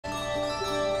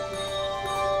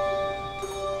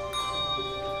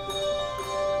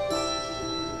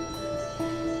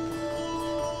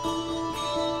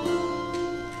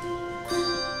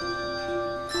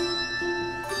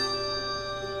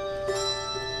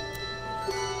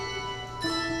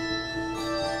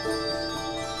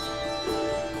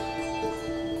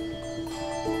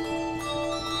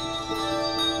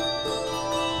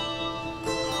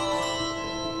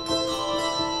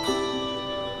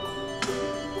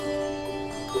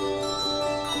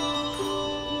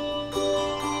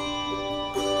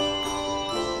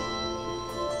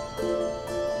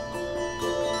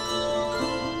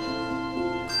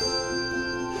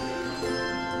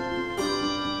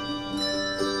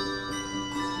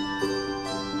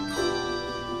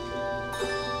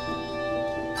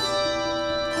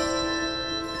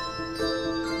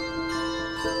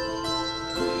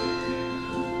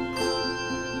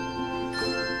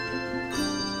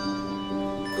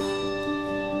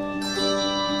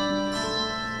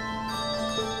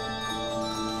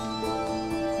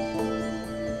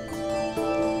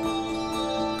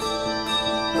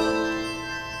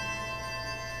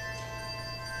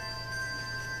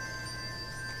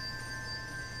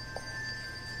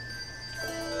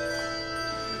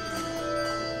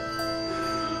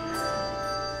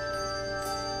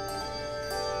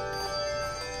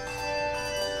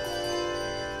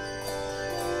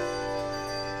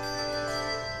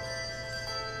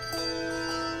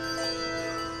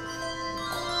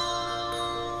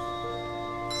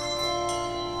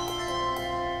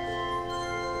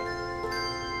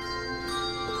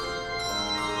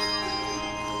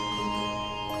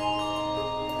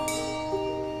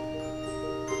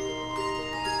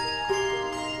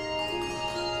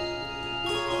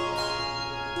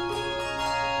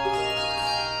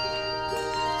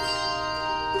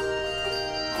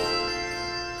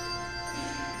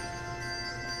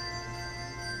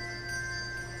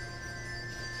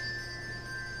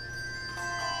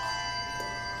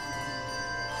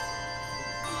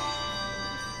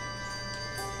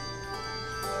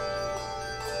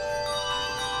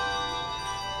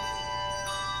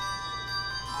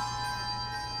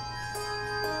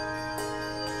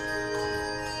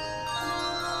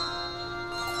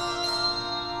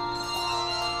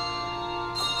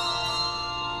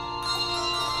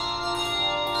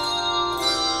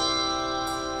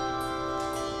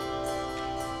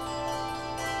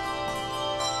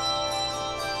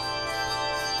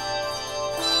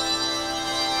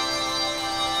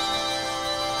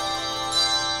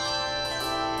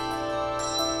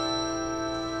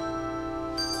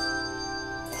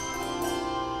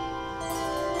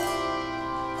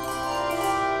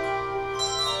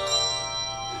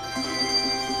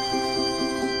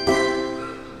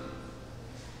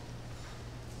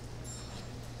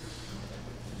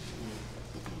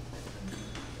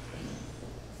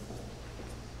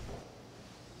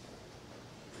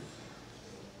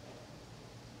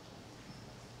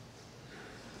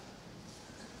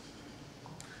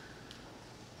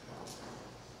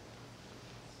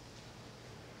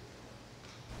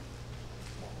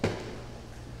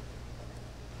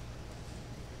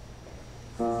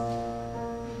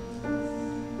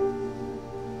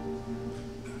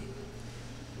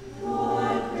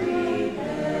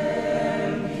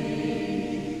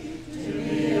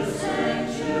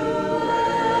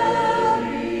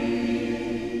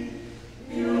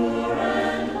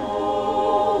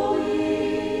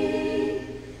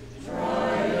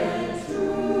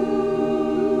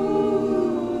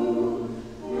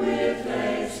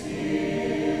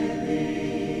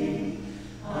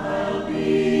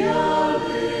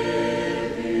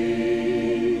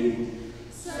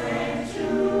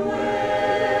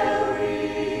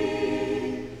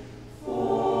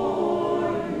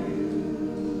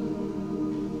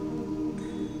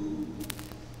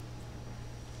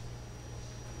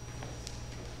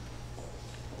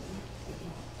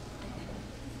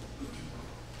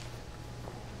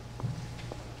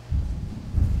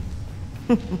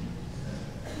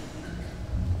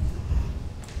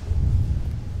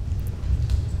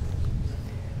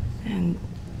And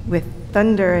with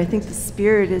thunder, I think the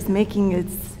Spirit is making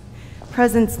its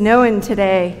presence known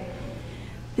today.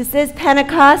 This is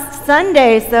Pentecost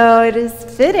Sunday, so it is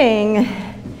fitting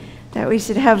that we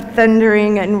should have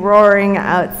thundering and roaring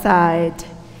outside.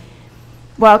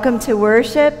 Welcome to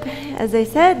worship. As I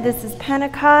said, this is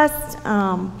Pentecost.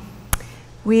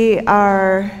 We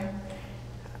are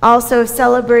also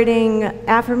celebrating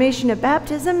affirmation of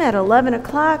baptism at 11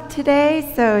 o'clock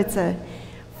today, so it's a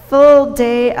full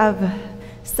day of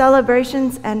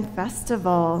celebrations and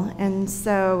festival. And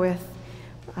so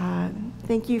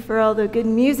thank you for all the good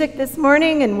music this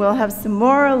morning, and we'll have some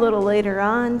more a little later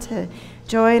on to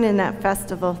join in that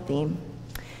festival theme.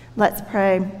 Let's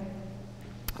pray.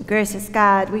 Gracious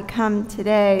God, we come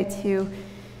today to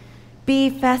be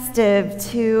festive,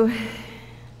 to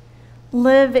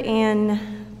live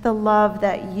in the love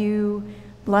that you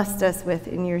blessed us with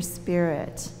in your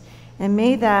Spirit. And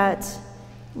may that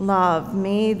love,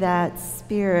 may that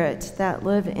Spirit that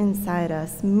live inside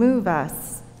us move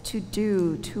us to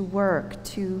do, to work,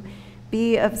 to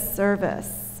be of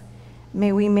service.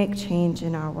 May we make change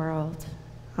in our world.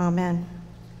 Amen.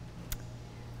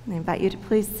 I invite you to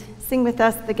please sing with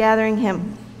us the gathering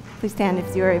hymn. Please stand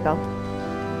if you are able.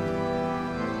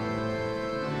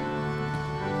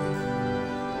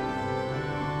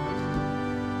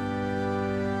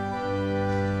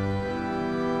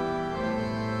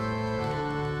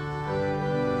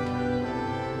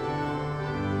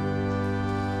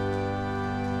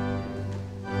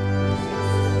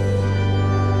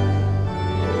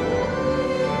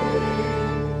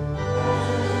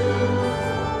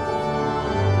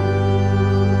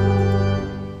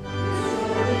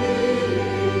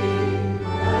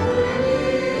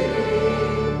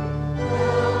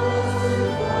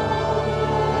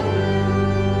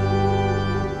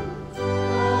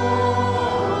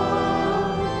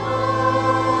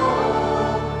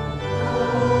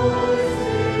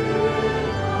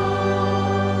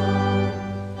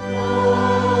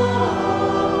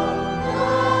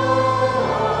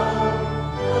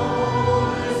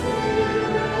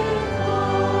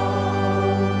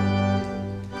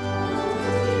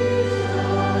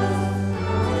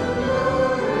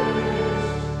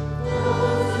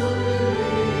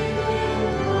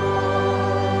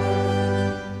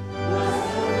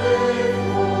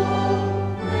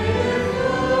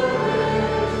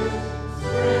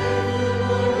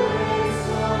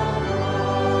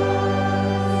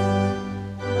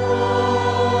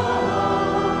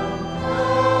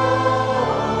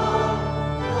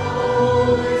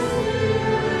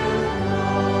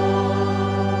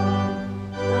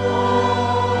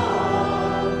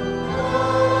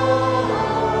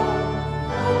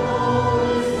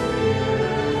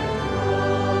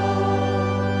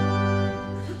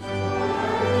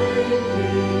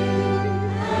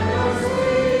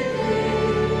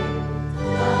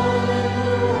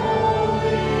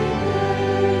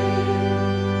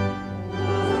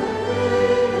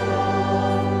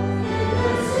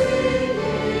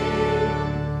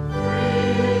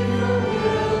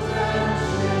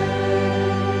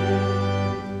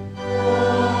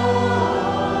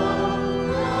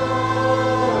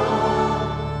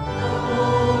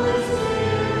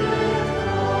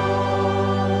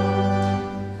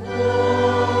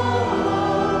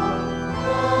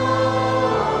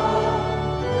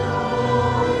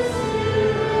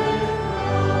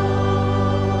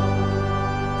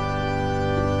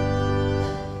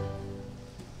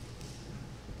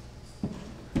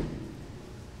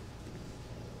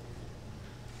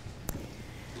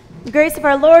 The grace of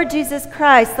our Lord Jesus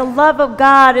Christ, the love of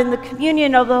God, and the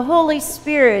communion of the Holy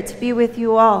Spirit be with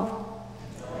you all.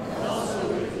 And also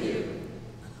with you.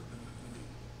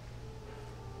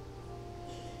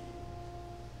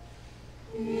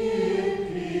 In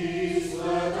peace,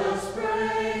 let us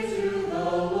pray to the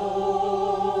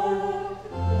Lord.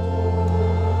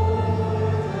 Lord,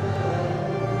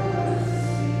 have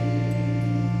mercy.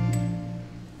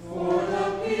 For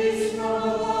the peace from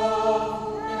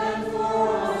above and for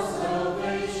our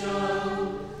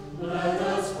salvation, let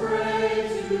us pray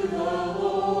to the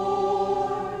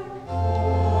Lord.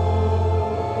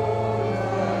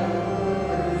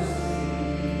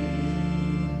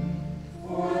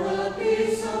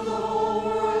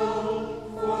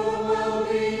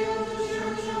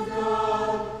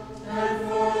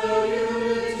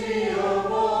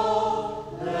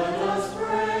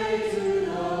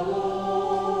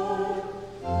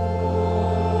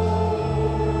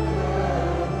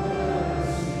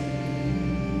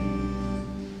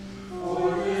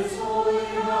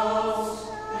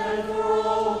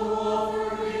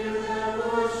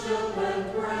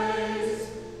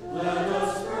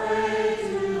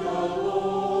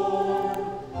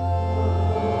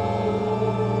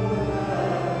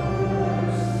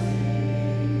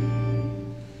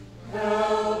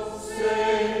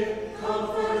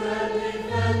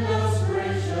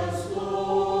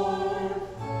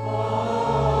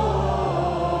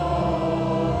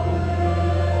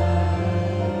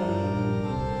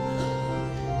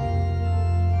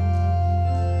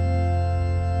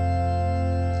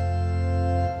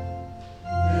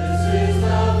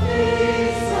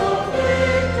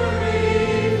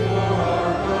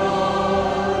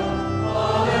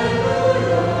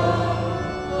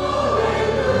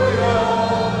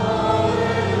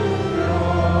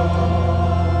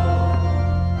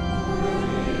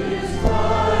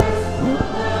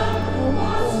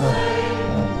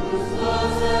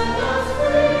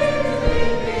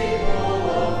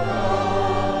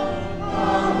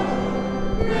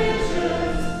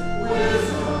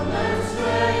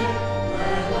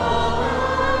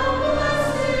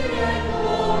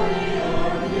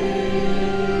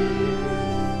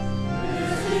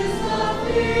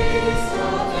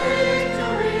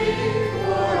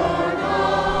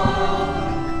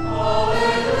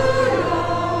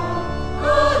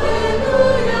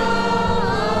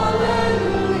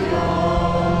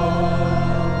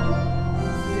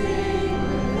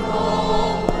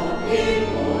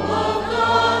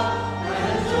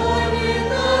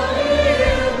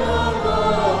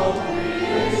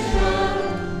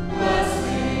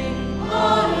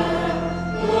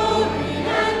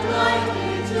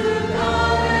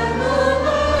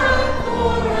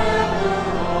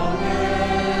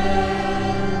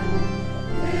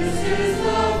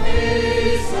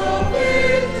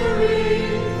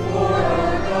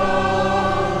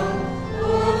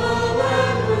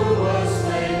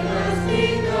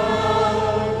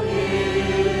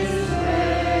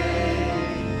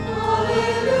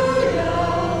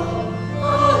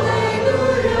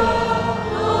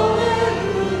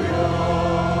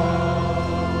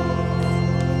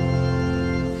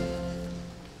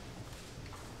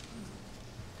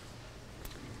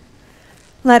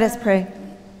 Let us pray.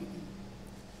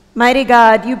 Mighty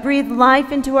God, you breathe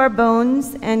life into our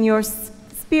bones, and your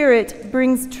Spirit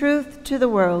brings truth to the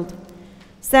world.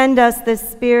 Send us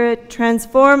this Spirit,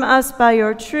 transform us by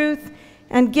your truth,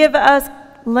 and give us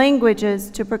languages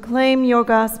to proclaim your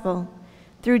gospel.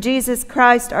 Through Jesus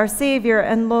Christ, our Savior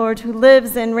and Lord, who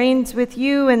lives and reigns with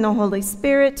you in the Holy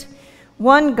Spirit,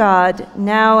 one God,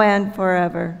 now and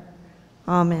forever.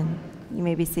 Amen. You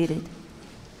may be seated.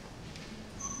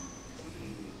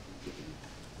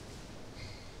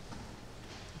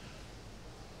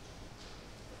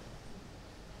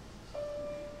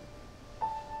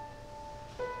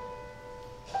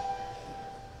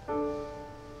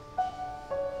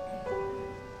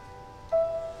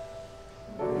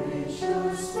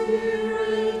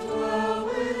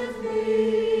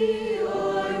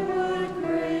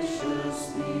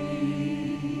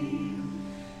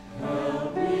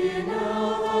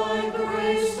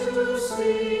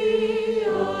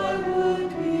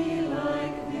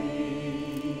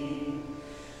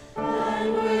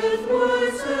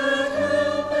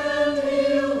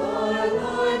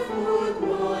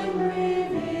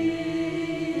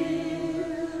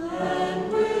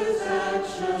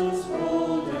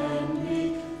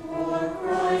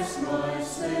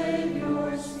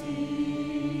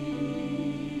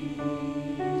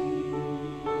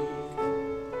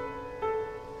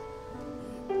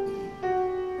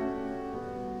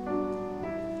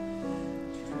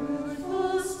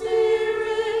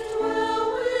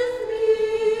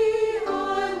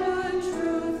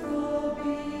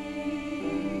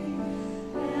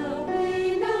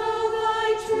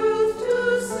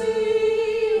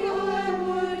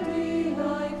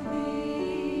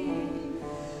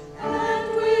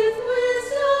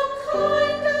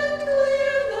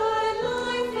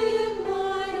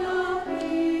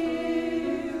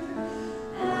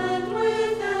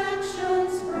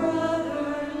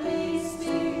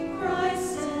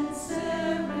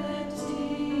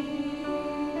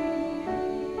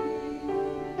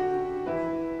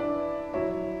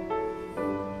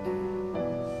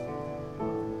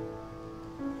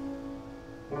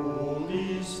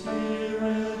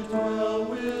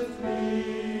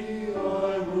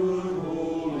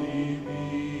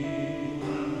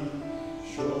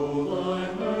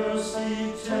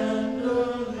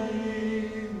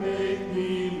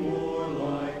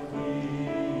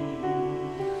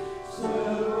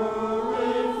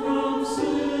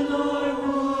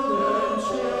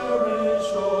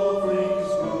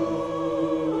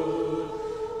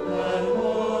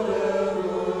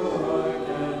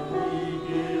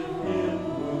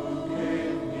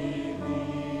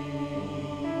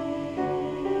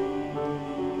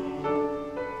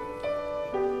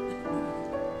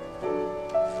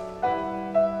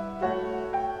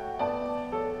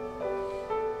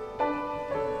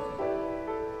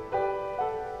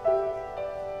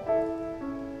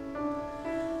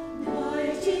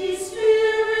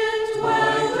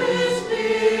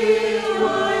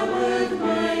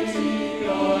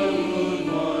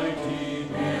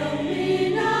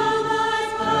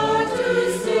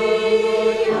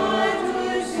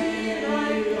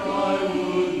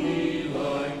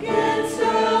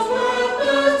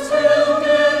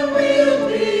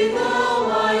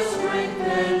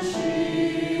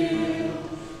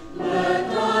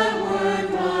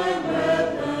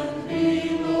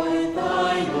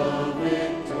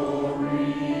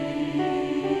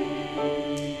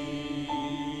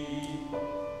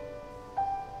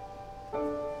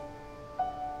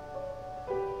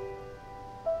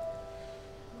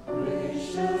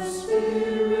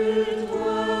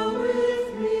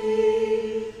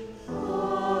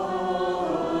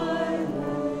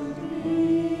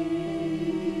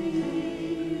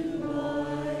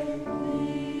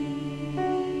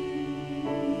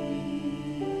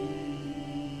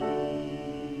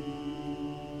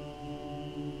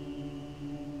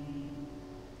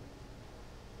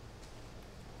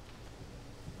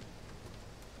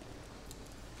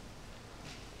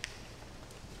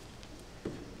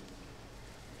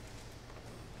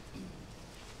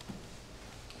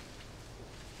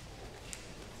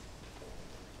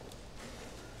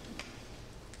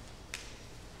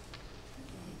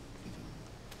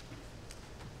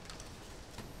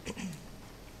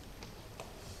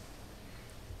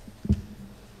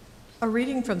 A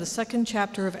reading from the second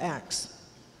chapter of Acts.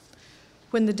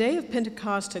 When the day of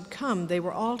Pentecost had come, they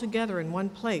were all together in one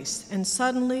place, and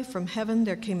suddenly from heaven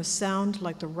there came a sound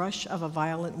like the rush of a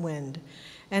violent wind,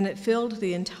 and it filled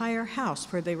the entire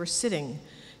house where they were sitting.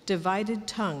 Divided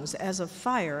tongues as of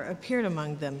fire appeared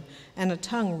among them, and a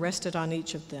tongue rested on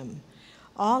each of them.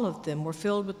 All of them were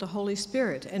filled with the Holy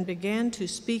Spirit and began to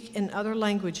speak in other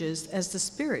languages as the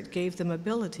Spirit gave them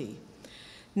ability.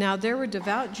 Now there were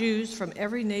devout Jews from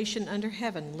every nation under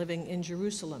heaven living in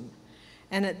Jerusalem.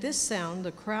 And at this sound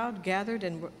the crowd gathered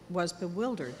and was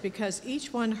bewildered, because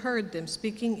each one heard them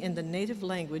speaking in the native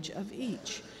language of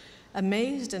each.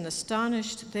 Amazed and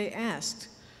astonished, they asked,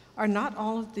 "Are not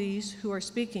all of these who are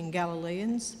speaking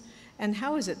Galileans? And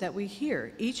how is it that we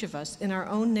hear, each of us, in our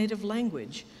own native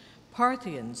language?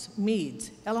 Parthians,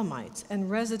 Medes, Elamites,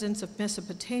 and residents of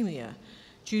Mesopotamia,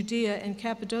 Judea and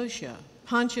Cappadocia,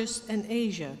 Pontus and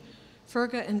Asia,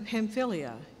 Phrygia and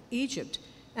Pamphylia, Egypt,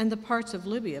 and the parts of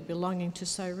Libya belonging to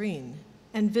Cyrene,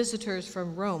 and visitors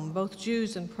from Rome, both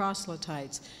Jews and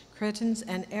proselytes, Cretans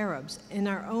and Arabs, in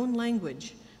our own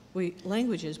languages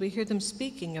we hear them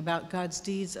speaking about God's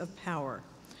deeds of power."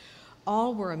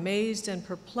 All were amazed and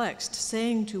perplexed,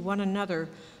 saying to one another,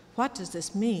 "What does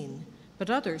this mean?" But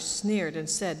others sneered and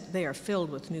said, "They are filled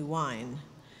with new wine."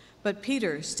 But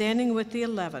Peter, standing with the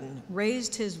 11,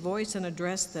 raised his voice and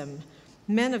addressed them,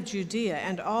 "Men of Judea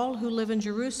and all who live in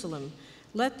Jerusalem,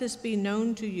 let this be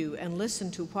known to you, and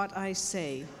listen to what I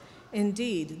say.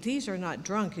 Indeed, these are not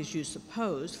drunk as you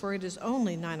suppose, for it is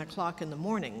only 9 o'clock in the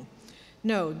morning.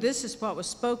 No, this is what was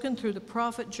spoken through the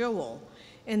prophet Joel.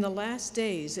 In the last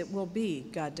days it will be,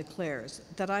 God declares,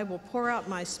 that I will pour out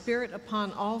my Spirit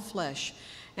upon all flesh,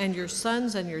 and your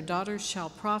sons and your daughters shall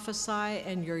prophesy,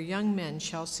 and your young men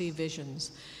shall see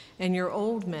visions, and your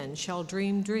old men shall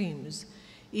dream dreams.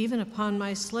 Even upon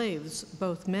my slaves,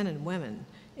 both men and women,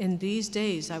 in these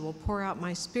days I will pour out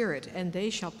my Spirit, and they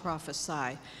shall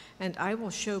prophesy, and I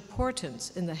will show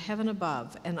portents in the heaven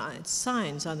above, and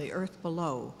signs on the earth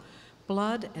below,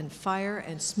 blood and fire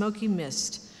and smoky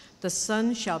mist. The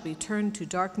sun shall be turned to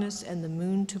darkness and the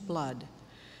moon to blood,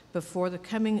 before the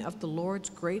coming of the Lord's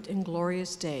great and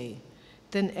glorious day.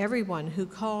 Then everyone who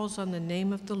calls on the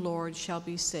name of the Lord shall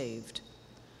be saved."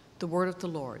 The word of the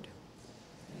Lord.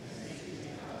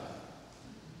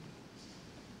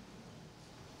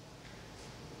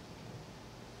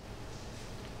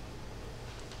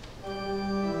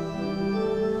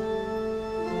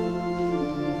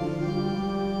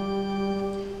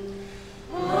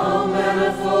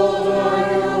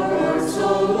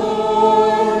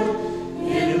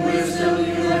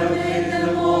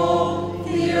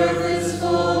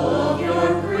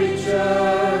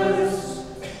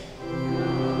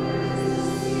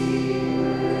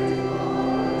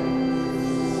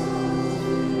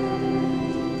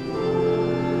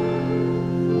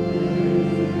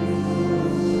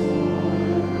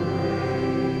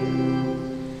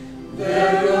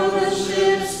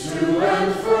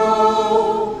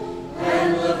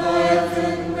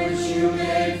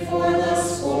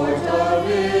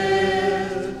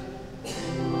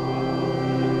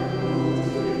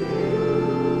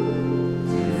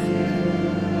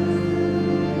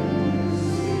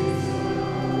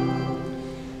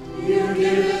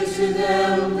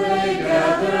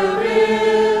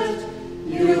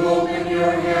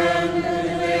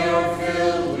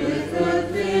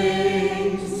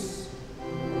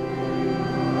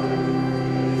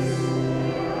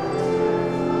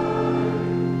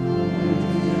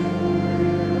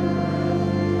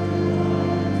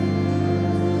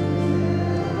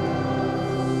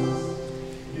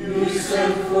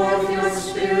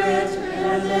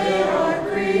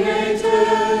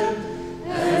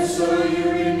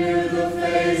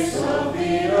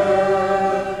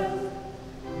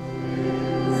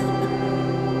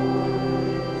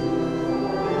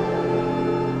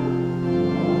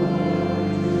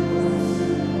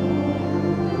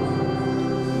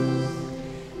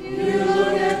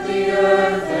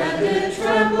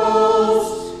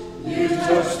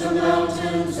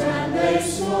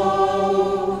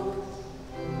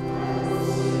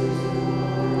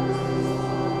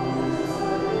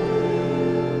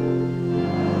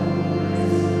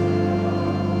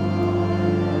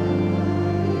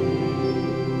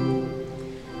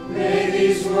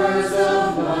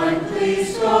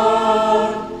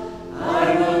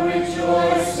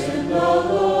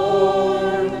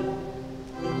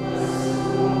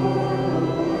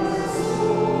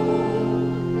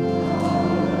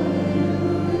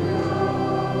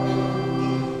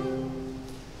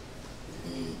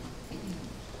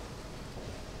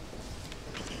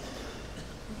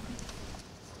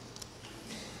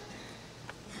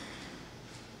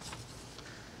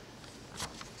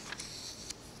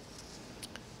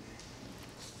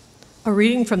 A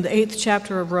reading from the 8th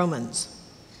chapter of Romans.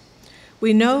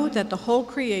 We know that the whole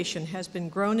creation has been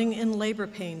groaning in labor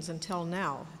pains until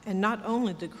now, and not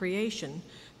only the creation,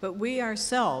 but we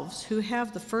ourselves, who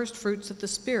have the first fruits of the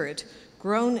Spirit,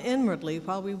 groan inwardly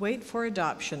while we wait for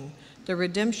adoption, the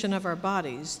redemption of our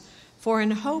bodies. For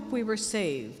in hope we were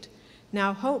saved.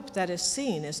 Now hope that is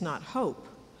seen is not hope.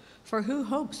 For who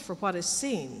hopes for what is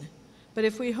seen? But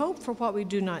if we hope for what we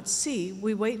do not see,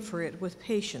 we wait for it with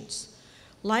patience.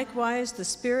 Likewise, the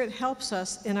Spirit helps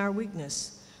us in our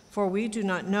weakness, for we do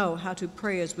not know how to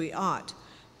pray as we ought,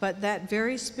 but that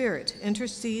very Spirit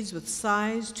intercedes with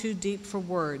sighs too deep for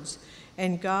words,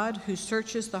 and God, who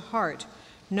searches the heart,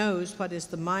 knows what is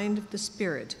the mind of the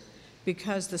Spirit,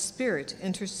 because the Spirit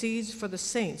intercedes for the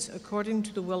saints according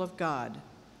to the will of God.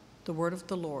 The word of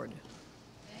the Lord.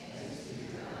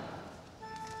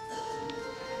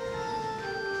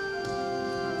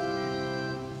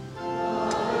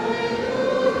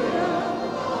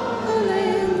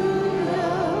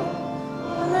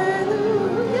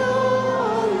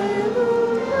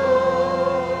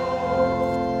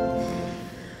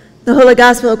 The Holy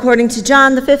Gospel according to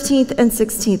John, the 15th and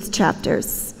 16th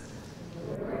chapters.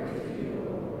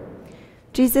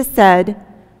 Jesus said,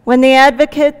 When the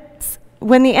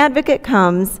advocate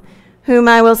comes, whom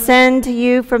I will send to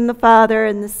you from the Father,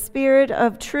 and the Spirit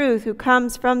of truth who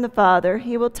comes from the Father,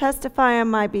 he will testify on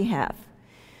my behalf.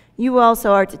 You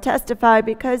also are to testify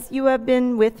because you have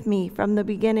been with me from the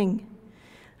beginning.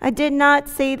 I did not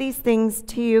say these things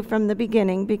to you from the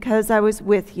beginning because I was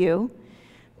with you.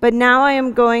 But now I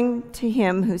am going to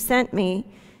him who sent me,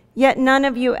 yet none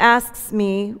of you asks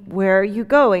me, Where are you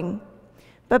going?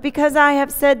 But because I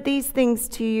have said these things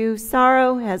to you,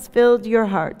 sorrow has filled your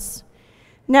hearts.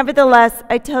 Nevertheless,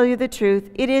 I tell you the truth,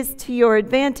 it is to your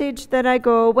advantage that I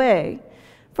go away.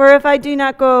 For if I do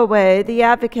not go away, the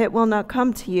advocate will not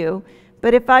come to you,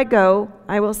 but if I go,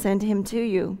 I will send him to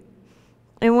you.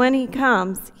 And when he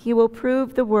comes, he will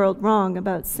prove the world wrong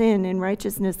about sin and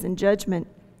righteousness and judgment.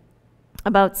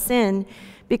 About sin,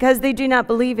 because they do not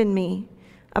believe in me.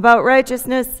 About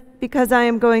righteousness, because I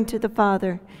am going to the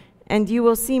Father, and you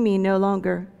will see me no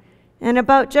longer. And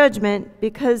about judgment,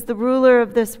 because the ruler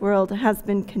of this world has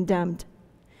been condemned.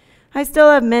 I still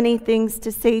have many things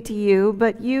to say to you,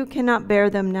 but you cannot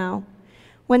bear them now.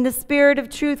 When the Spirit of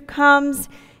truth comes,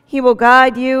 he will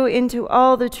guide you into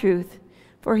all the truth,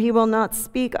 for he will not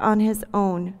speak on his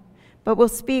own, but will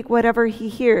speak whatever he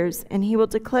hears, and he will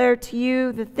declare to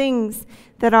you the things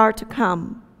that are to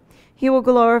come. He will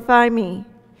glorify me,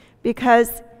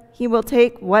 because he will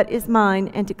take what is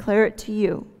mine and declare it to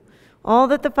you. All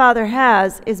that the Father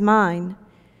has is mine.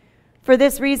 For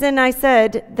this reason I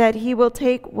said that he will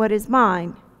take what is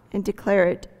mine and declare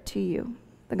it to you.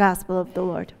 The Gospel of the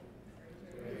Lord.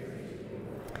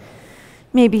 You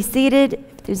may be seated.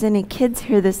 If there's any kids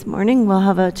here this morning, we'll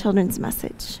have a children's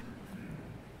message.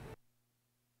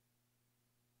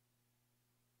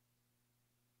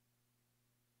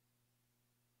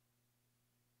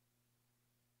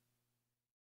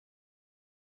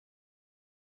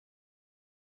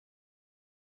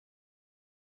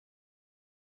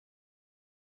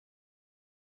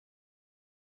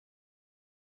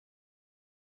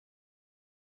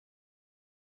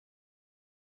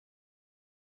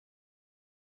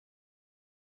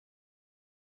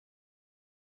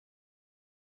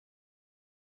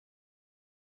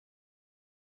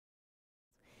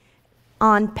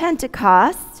 On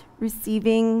Pentecost,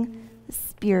 receiving the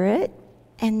Spirit,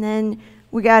 and then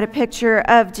we got a picture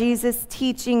of Jesus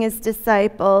teaching his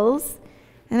disciples,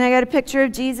 and I got a picture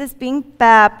of Jesus being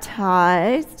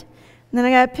baptized, and then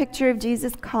I got a picture of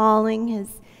Jesus calling his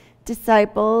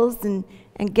disciples and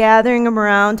gathering them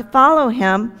around to follow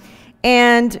him,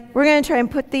 and we're going to try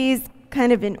and put these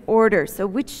kind of in order. So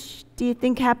which do you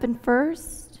think happened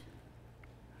first?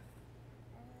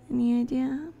 Any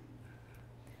idea?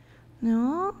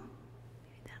 No?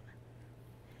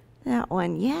 That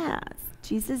one, yes.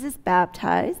 Jesus is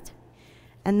baptized.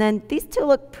 And then these two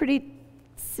look pretty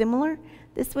similar.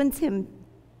 This one's him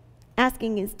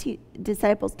asking his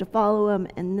disciples to follow him,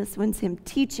 and this one's him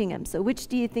teaching him. So which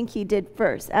do you think he did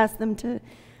first? Ask them to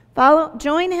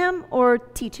join him, or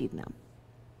teaching them?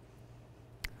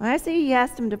 Well, I say he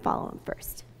asked them to follow him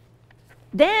first.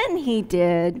 Then he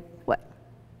did what?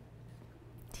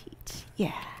 Teach.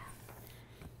 Yeah.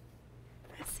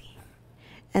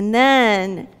 And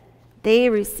then they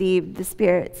received the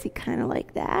Spirit. See, kind of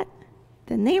like that.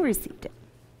 Then they received it.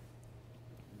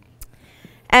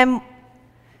 And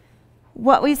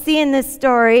what we see in this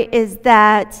story is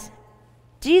that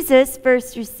Jesus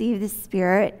first received the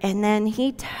Spirit, and then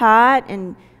he taught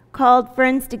and called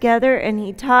friends together, and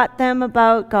he taught them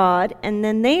about God, and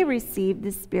then they received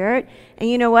the Spirit. And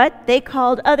you know what? They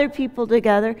called other people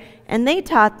together, and they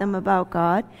taught them about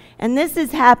God. And this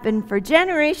has happened for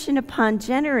generation upon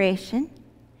generation.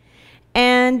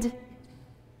 And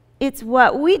it's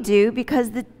what we do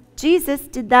because Jesus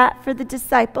did that for the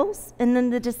disciples, and then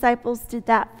the disciples did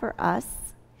that for us.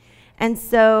 And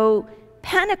so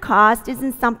Pentecost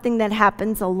isn't something that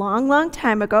happens a long, long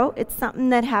time ago. It's something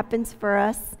that happens for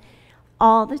us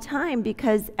all the time,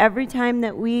 because every time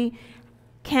that we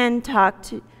can talk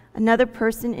to another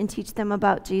person and teach them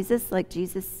about Jesus, like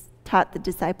Jesus taught the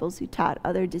disciples who taught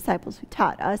other disciples who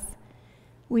taught us,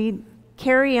 we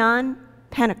carry on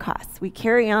Pentecost. We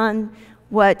carry on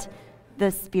what the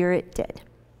Spirit did.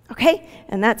 Okay?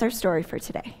 And that's our story for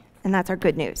today. And that's our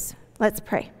good news. Let's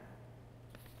pray.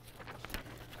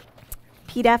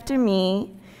 Repeat after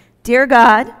me. Dear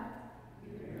God,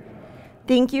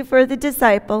 thank you for the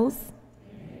disciples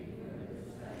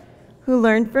who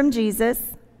learned from Jesus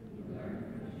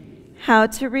how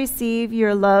to receive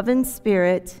your love and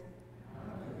Spirit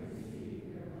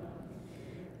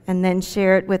and then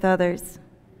share it with others.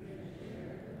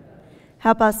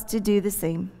 Help us to do the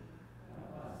same.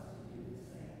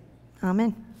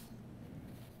 Amen.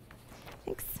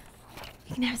 Thanks.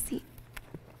 You can have a seat.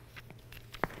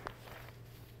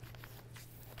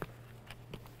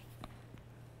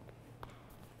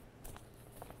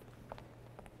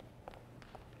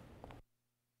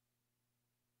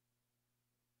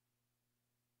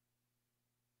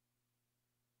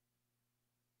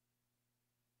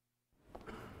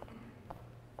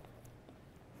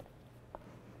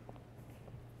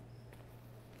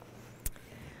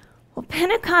 Well,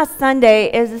 Pentecost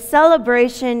Sunday is a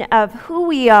celebration of who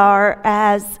we are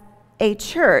as a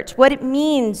church, what it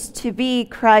means to be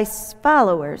Christ's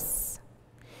followers.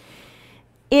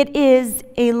 It is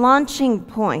a launching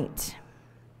point.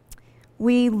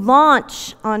 We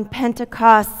launch on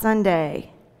Pentecost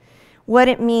Sunday what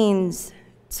it means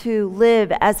to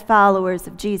live as followers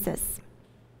of Jesus.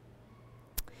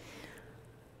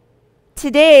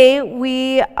 Today,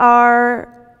 we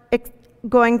are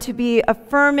going to be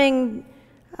affirming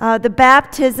the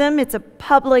baptism. It's a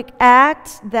public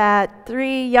act that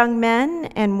 3 young men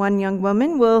and 1 young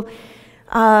woman will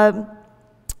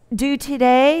do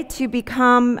today to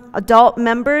become adult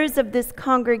members of this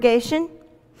congregation.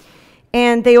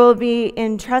 And they will be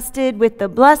entrusted with the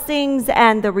blessings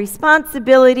and the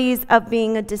responsibilities of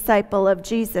being a disciple of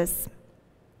Jesus.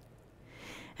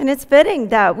 And it's fitting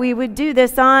that we would do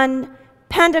this on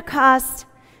Pentecost,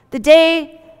 the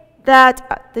day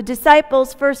that the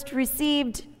disciples first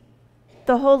received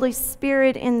the Holy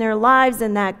Spirit in their lives,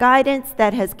 and that guidance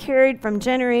that has carried from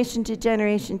generation to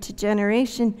generation to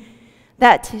generation,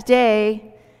 that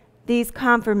today these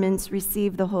confirmants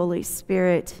receive the Holy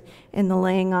Spirit in the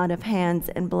laying on of hands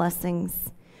and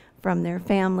blessings from their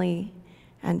family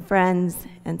and friends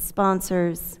and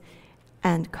sponsors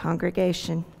and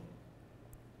congregation.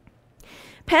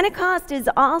 Pentecost is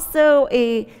also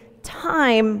a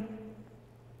time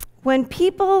when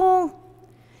people,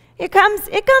 it comes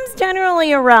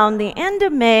generally around the end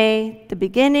of May, the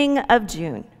beginning of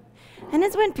June. And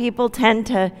it's when people tend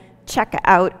to check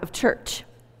out of church.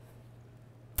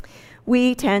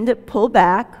 We tend to pull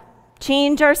back,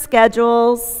 change our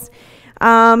schedules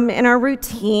and our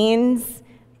routines.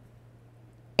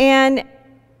 And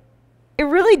it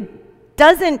really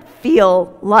doesn't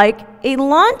feel like a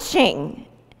launching.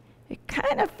 It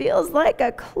kind of feels like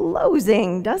a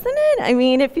closing, doesn't it? I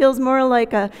mean, it feels more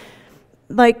like a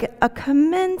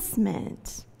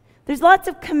commencement. There's lots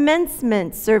of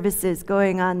commencement services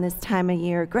going on this time of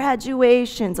year.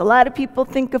 Graduations. A lot of people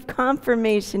think of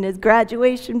confirmation as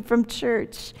graduation from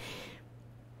church.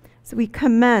 So we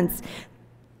commence.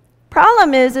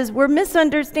 Problem is we're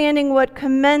misunderstanding what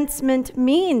commencement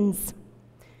means.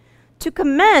 To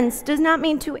commence does not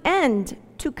mean to end.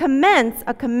 To commence,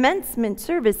 a commencement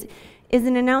service is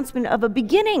an announcement of a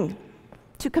beginning.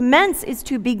 To commence is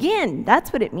to begin.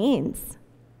 That's what it means.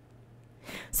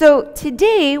 So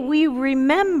today we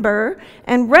remember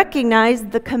and recognize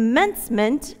the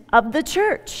commencement of the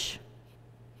church.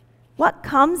 What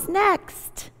comes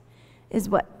next is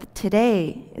what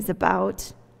today is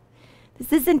about.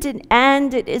 This isn't an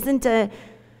end, it is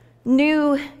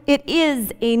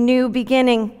a new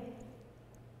beginning.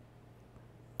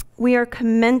 We are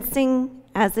commencing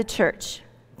as a church.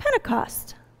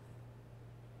 Pentecost.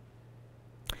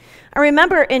 I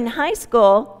remember in high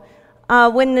school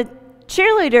when the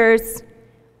cheerleaders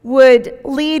would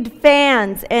lead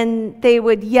fans and they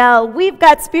would yell, "We've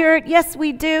got spirit, yes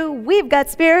we do, we've got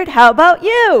spirit, how about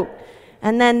you?"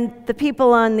 And then the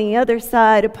people on the other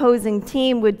side, opposing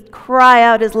team, would cry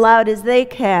out as loud as they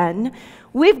can,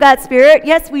 "We've got spirit,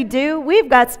 yes we do, we've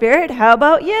got spirit, how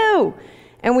about you?"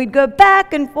 And we'd go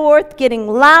back and forth, getting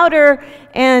louder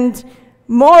and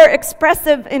more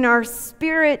expressive in our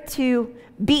spirit to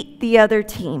beat the other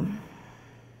team.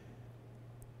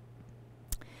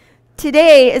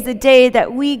 Today is a day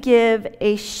that we give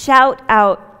a shout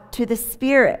out to the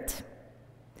Spirit.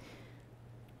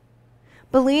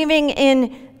 Believing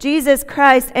in Jesus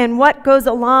Christ and what goes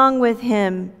along with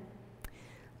him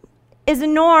is a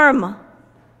norm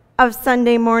of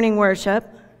Sunday morning worship.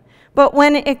 But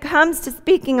when it comes to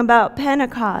speaking about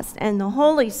Pentecost and the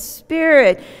Holy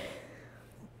Spirit,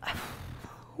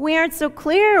 we aren't so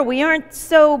clear. We aren't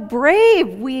so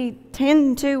brave. We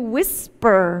tend to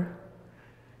whisper.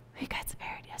 We got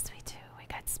Spirit. Yes, we do. We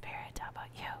got Spirit. How about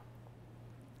you?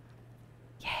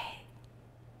 Yay.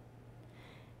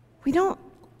 We don't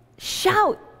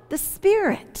shout the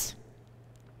Spirit.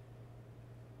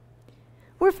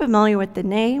 We're familiar with the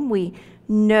name. We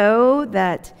know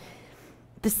that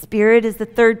the Spirit is the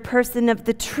third person of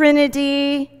the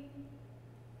Trinity.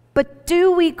 But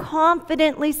do we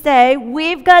confidently say,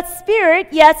 we've got Spirit?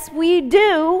 Yes, we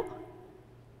do.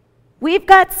 We've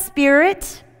got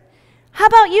Spirit. How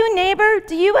about you, neighbor?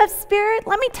 Do you have Spirit?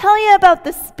 Let me tell you about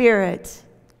the Spirit.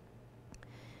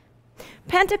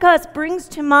 Pentecost brings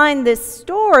to mind this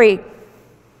story,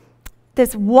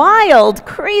 this wild,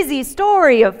 crazy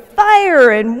story of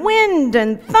fire and wind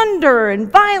and thunder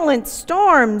and violent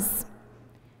storms.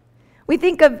 We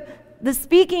think of the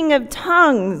speaking of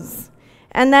tongues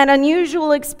and that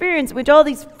unusual experience which all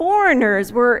these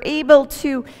foreigners were able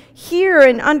to hear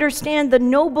and understand the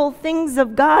noble things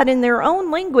of God in their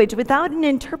own language without an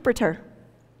interpreter.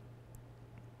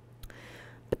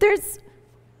 But there's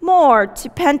more to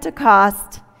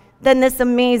Pentecost than this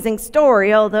amazing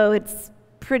story, although it's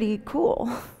pretty cool.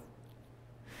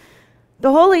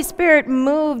 The Holy Spirit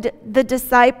moved the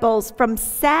disciples from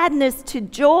sadness to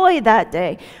joy that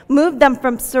day, moved them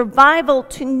from survival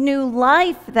to new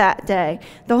life that day.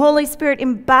 The Holy Spirit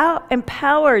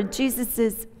empowered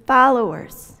Jesus'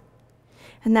 followers,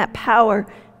 and that power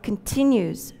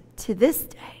continues to this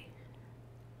day.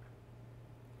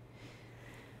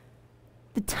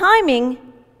 The timing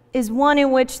is one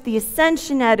in which the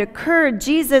ascension had occurred.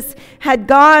 Jesus had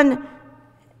gone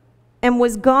and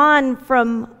was gone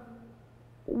from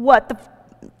what the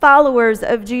followers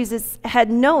of Jesus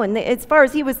had known. As far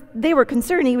as they were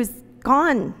concerned, he was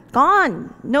gone,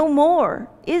 no more,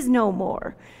 is no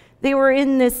more. They were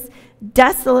in this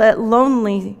desolate,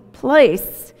 lonely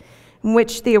place in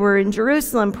which they were in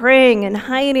Jerusalem praying and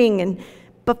hiding and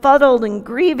befuddled and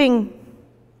grieving.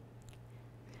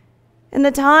 And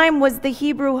the time was the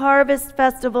Hebrew harvest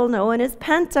festival known as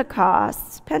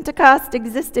Pentecost. Pentecost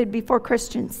existed before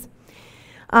Christians.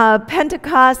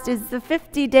 Pentecost is the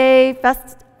 50-day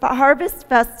harvest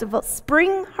festival,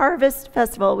 spring harvest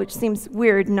festival, which seems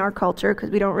weird in our culture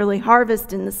because we don't really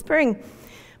harvest in the spring.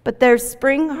 But there's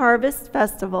spring harvest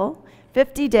festival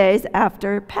 50 days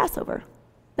after Passover.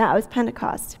 That was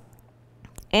Pentecost.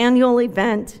 Annual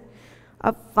event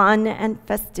of fun and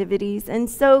festivities. And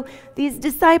so these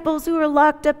disciples who were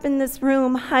locked up in this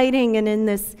room, hiding and in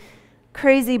this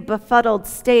crazy, befuddled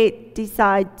state,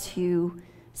 decide to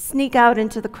sneak out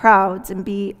into the crowds and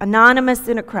be anonymous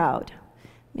in a crowd.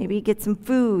 Maybe get some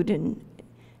food and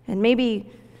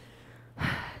maybe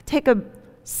take a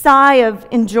sigh of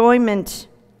enjoyment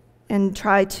and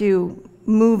try to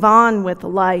move on with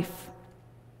life.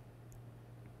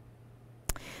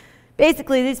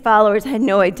 Basically, these followers had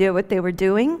no idea what they were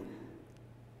doing,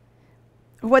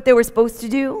 or what they were supposed to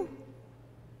do,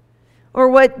 or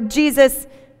what Jesus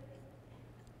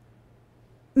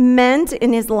meant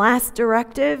in his last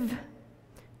directive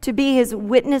to be his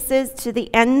witnesses to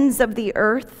the ends of the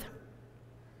earth.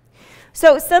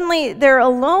 So suddenly they're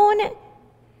alone,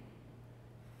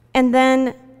 and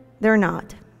then they're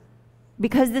not,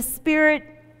 because the Spirit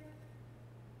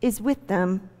is with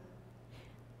them.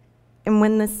 And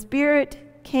when the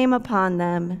Spirit came upon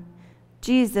them,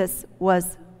 Jesus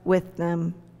was with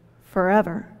them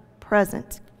forever,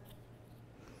 present.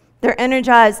 They're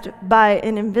energized by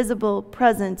an invisible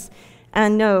presence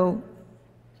and know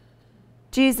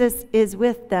Jesus is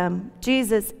with them.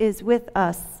 Jesus is with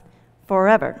us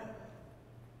forever.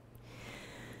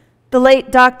 The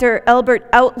late Dr.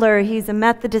 Albert Outler, he's a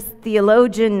Methodist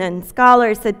theologian and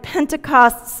scholar, said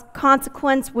Pentecost's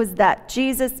consequence was that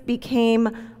Jesus became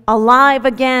alive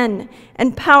again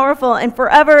and powerful and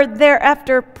forever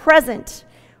thereafter present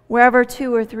wherever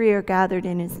 2 or 3 are gathered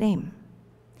in his name.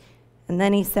 And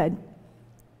then he said,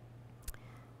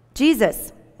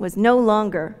 Jesus was no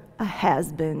longer a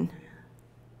has-been.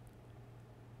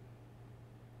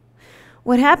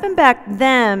 What happened back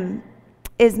then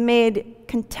is made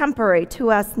contemporary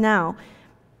to us now.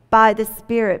 by the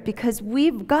Spirit, because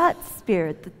we've got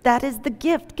Spirit. That is the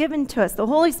gift given to us. The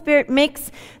Holy Spirit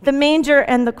makes the manger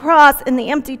and the cross and the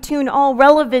empty tomb all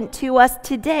relevant to us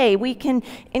today. We can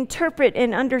interpret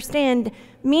and understand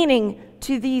meaning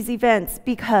to these events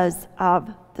because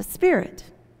of the Spirit.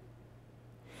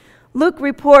 Luke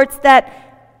reports that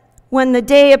when the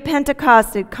day of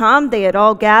Pentecost had come, they had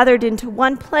all gathered into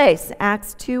one place,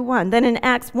 Acts 2:1. Then in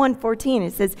Acts 1:14,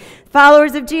 it says,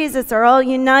 followers of Jesus are all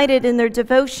united in their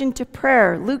devotion to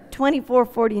prayer, Luke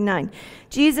 24:49.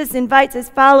 Jesus invites his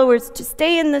followers to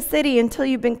stay in the city until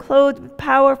you've been clothed with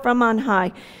power from on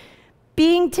high.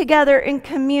 Being together in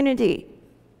community,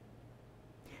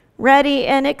 ready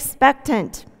and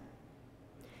expectant.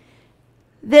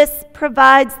 This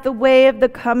provides the way of the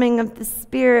coming of the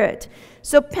Spirit.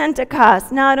 So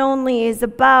Pentecost not only is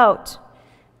about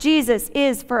Jesus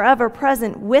is forever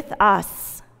present with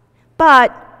us,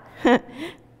 but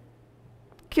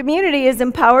community is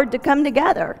empowered to come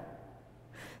together.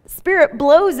 The Spirit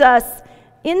blows us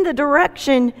in the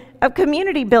direction of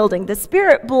community building. The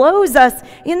Spirit blows us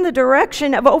in the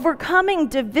direction of overcoming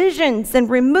divisions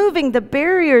and removing the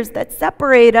barriers that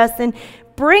separate us and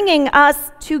bringing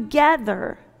us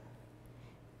together.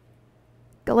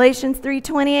 Galatians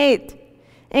 3:28.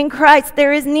 In Christ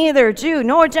there is neither Jew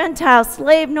nor Gentile,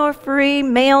 slave nor free,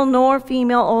 male nor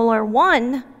female, all are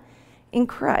one in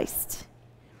Christ.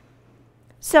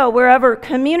 So wherever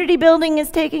community building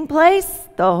is taking place,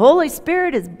 the Holy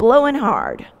Spirit is blowing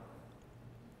hard.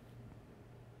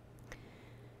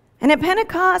 And at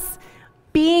Pentecost,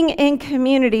 being in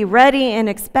community, ready and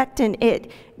expectant, it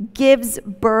gives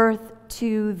birth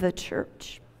to the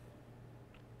church.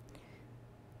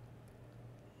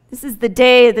 This is the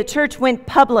day the church went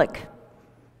public.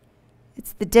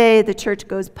 It's the day the church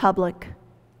goes public,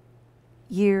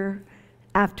 year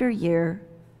after year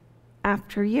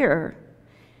after year.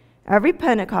 Every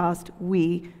Pentecost,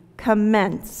 we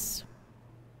commence.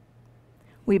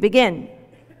 We begin.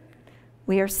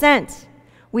 We are sent.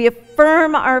 We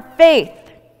affirm our faith.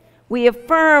 We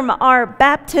affirm our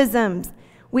baptisms.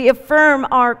 We affirm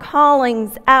our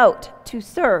callings out to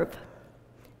serve.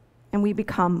 And we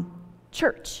become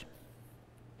church.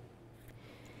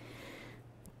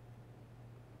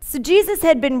 So Jesus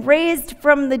had been raised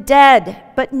from the dead,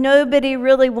 but nobody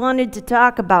really wanted to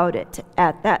talk about it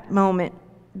at that moment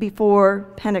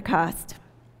before Pentecost.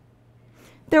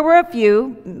 There were a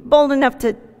few bold enough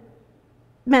to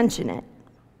mention it.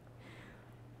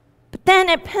 But then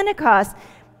at Pentecost,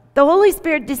 the Holy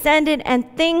Spirit descended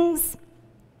and things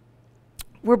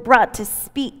were brought to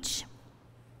speech.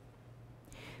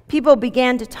 People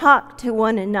began to talk to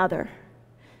one another.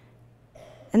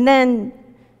 And then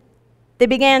they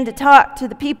began to talk to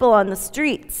the people on the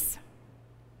streets.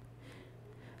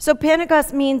 So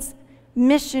Pentecost means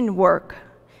mission work,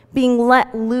 being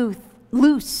let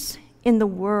loose in the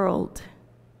world.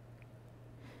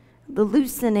 The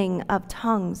loosening of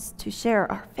tongues to share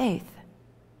our faith.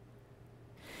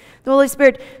 The Holy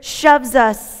Spirit shoves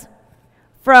us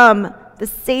from the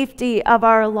safety of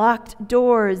our locked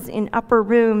doors in upper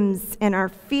rooms and our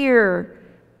fear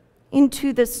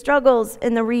into the struggles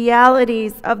and the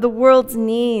realities of the world's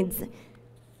needs,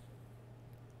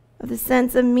 of the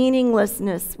sense of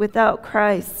meaninglessness without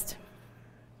Christ.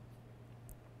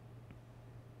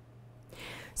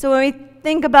 So when we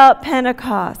think about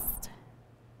Pentecost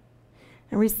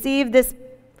and receive this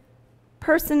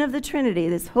person of the Trinity,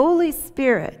 this Holy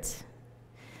Spirit,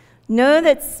 know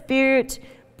that Spirit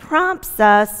prompts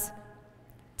us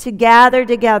to gather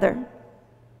together,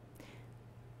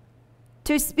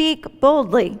 to speak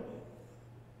boldly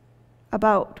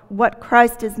about what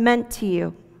Christ has meant to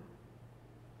you,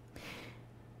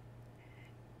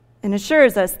 and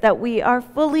assures us that we are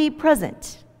fully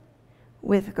present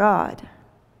with God.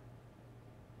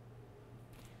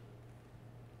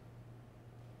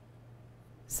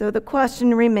 So the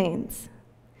question remains,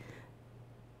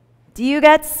 do you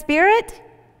got Spirit?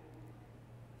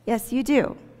 Yes, you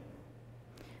do.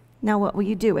 Now what will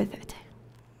you do with it?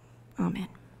 Amen.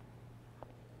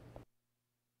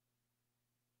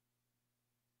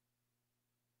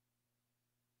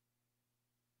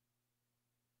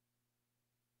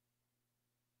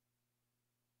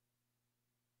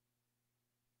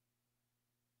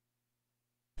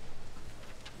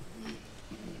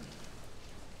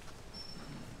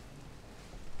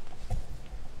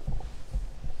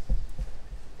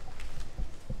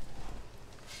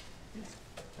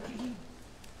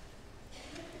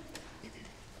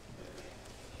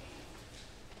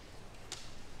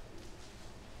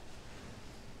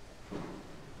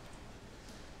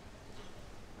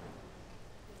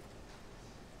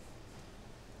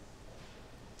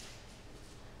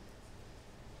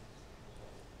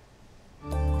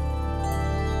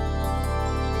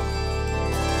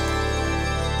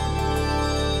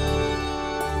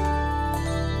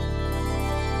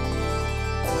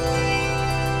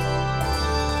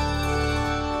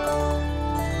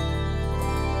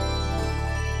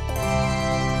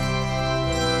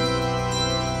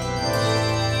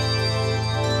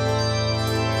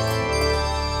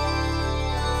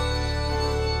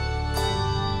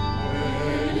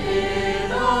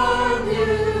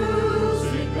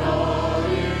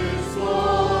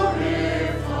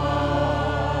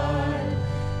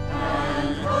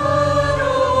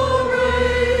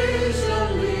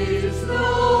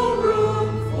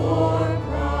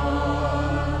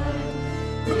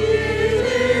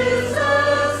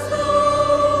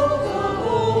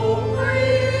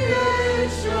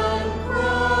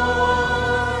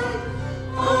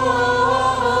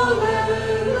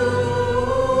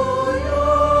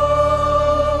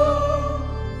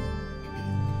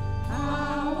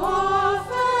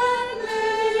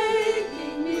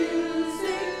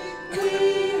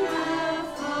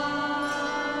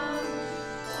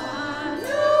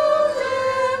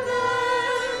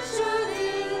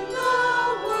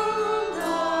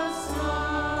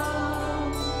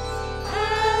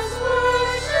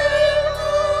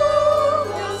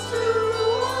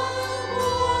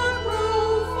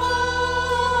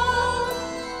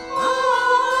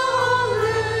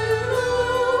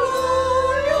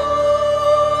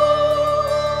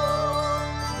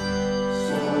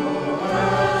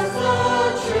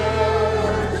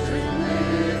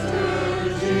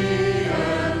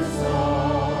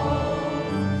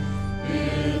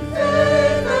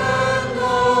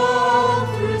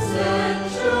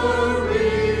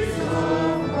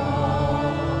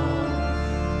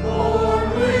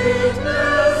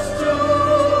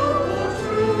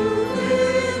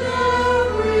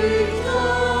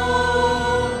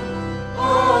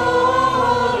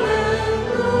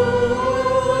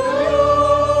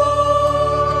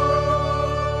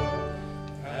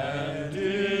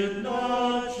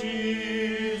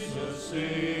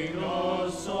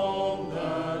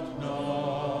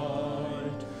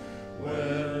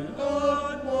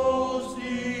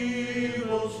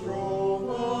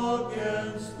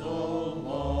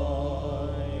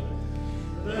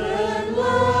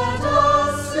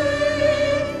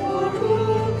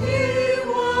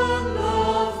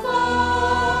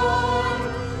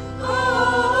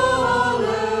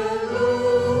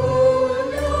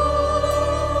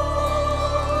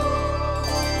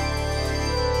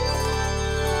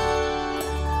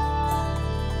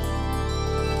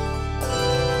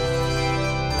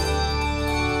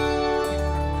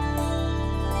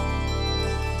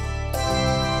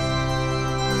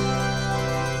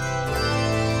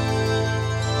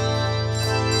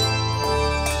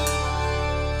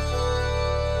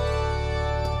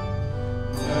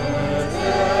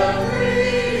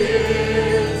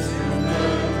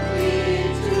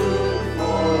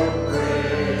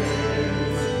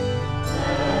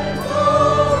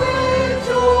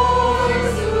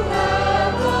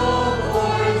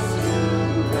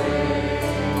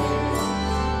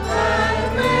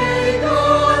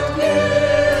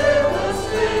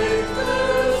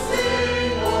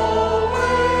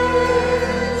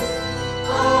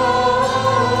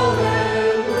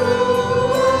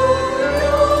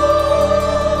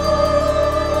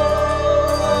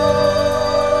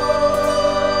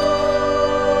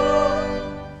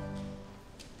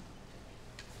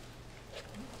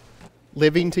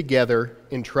 living together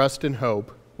in trust and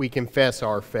hope, we confess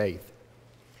our faith.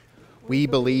 We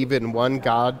believe in one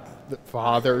God, the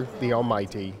Father, the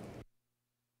Almighty.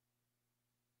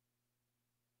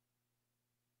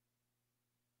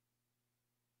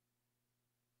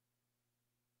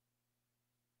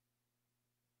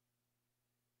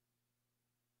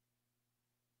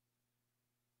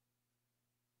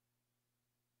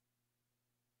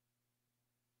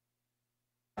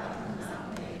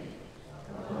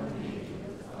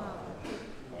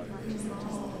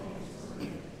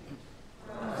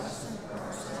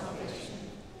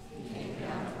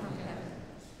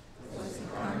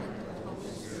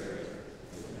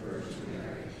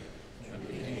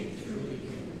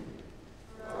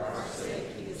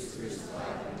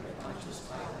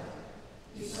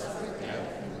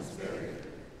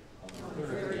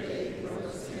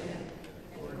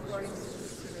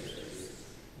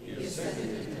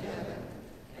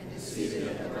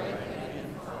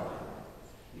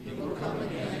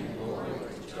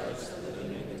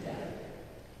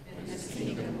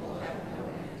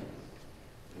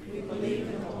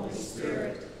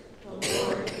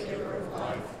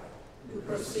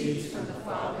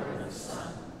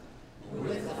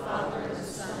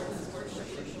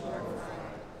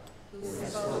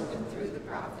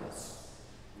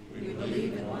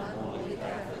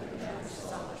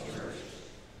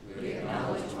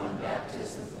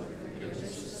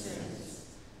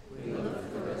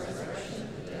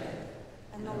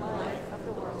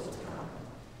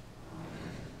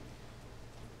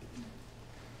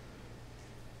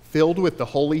 Filled with the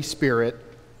Holy Spirit,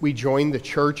 we join the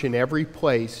church in every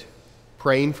place,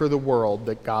 praying for the world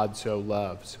that God so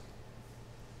loves.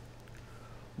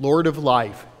 Lord of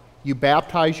life, you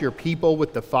baptize your people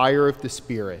with the fire of the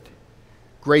Spirit.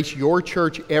 Grace your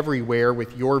church everywhere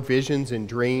with your visions and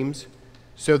dreams,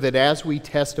 so that as we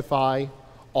testify,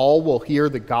 all will hear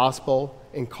the gospel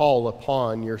and call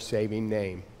upon your saving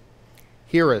name.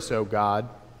 Hear us, O God.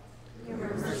 Your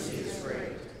mercy is great.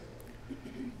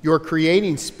 Your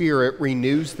creating spirit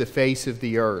renews the face of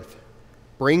the earth.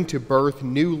 Bring to birth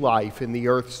new life in the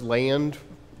earth's land,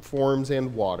 forms,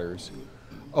 and waters.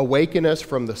 Awaken us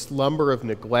from the slumber of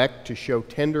neglect to show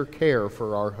tender care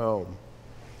for our home.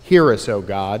 Hear us, O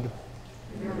God.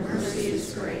 Your mercy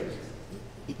is great.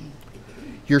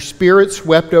 Your Spirit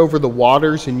swept over the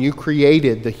waters, and you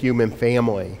created the human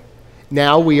family.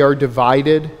 Now we are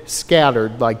divided,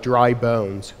 scattered like dry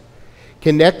bones.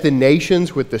 Connect the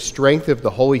nations with the strength of the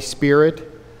Holy Spirit,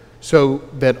 so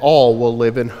that all will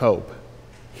live in hope.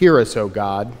 Hear us, O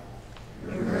God.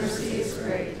 Your mercy is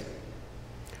great.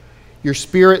 Your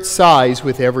Spirit sighs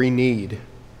with every need.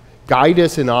 Guide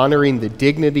us in honoring the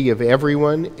dignity of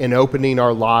everyone and opening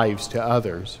our lives to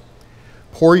others.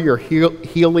 Pour your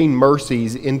healing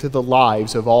mercies into the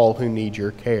lives of all who need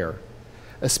your care,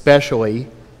 especially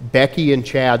Becky and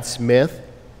Chad Smith,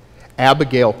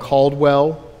 Abigail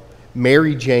Caldwell,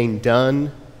 Mary Jane Dunn,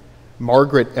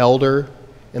 Margaret Elder,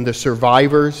 and the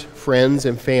survivors, friends,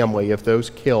 and family of those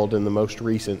killed in the most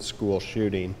recent school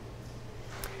shooting.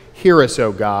 Hear us,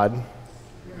 O God.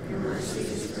 Your mercy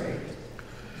is great.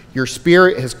 Your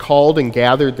Spirit has called and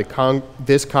gathered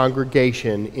this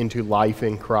congregation into life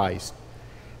in Christ.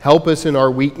 Help us in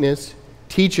our weakness,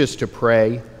 teach us to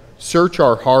pray, search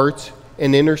our hearts,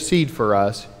 and intercede for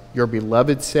us, your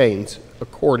beloved saints,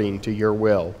 according to your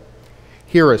will.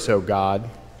 Hear us, O God.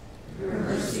 Your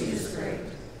mercy is great.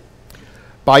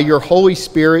 By your Holy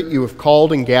Spirit, you have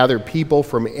called and gathered people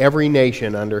from every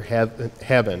nation under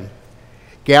heaven.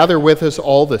 Gather with us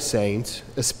all the saints,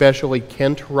 especially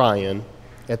Kent Ryan,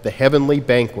 at the heavenly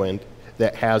banquet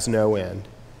that has no end.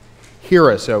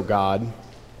 Hear us, O God.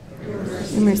 Your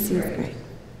mercy is great.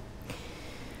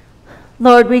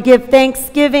 Lord, we give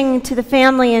thanksgiving to the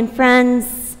family and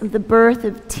friends of the birth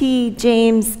of T.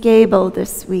 James Gable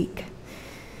this week.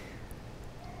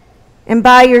 And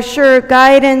by your sure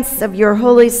guidance of your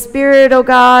Holy Spirit, O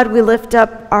God, we lift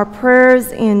up our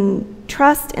prayers in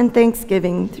trust and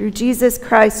thanksgiving through Jesus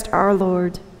Christ our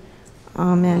Lord.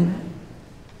 Amen.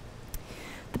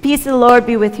 The peace of the Lord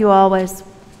be with you always.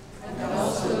 And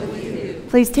also with you.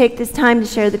 Please take this time to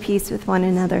share the peace with one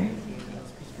another.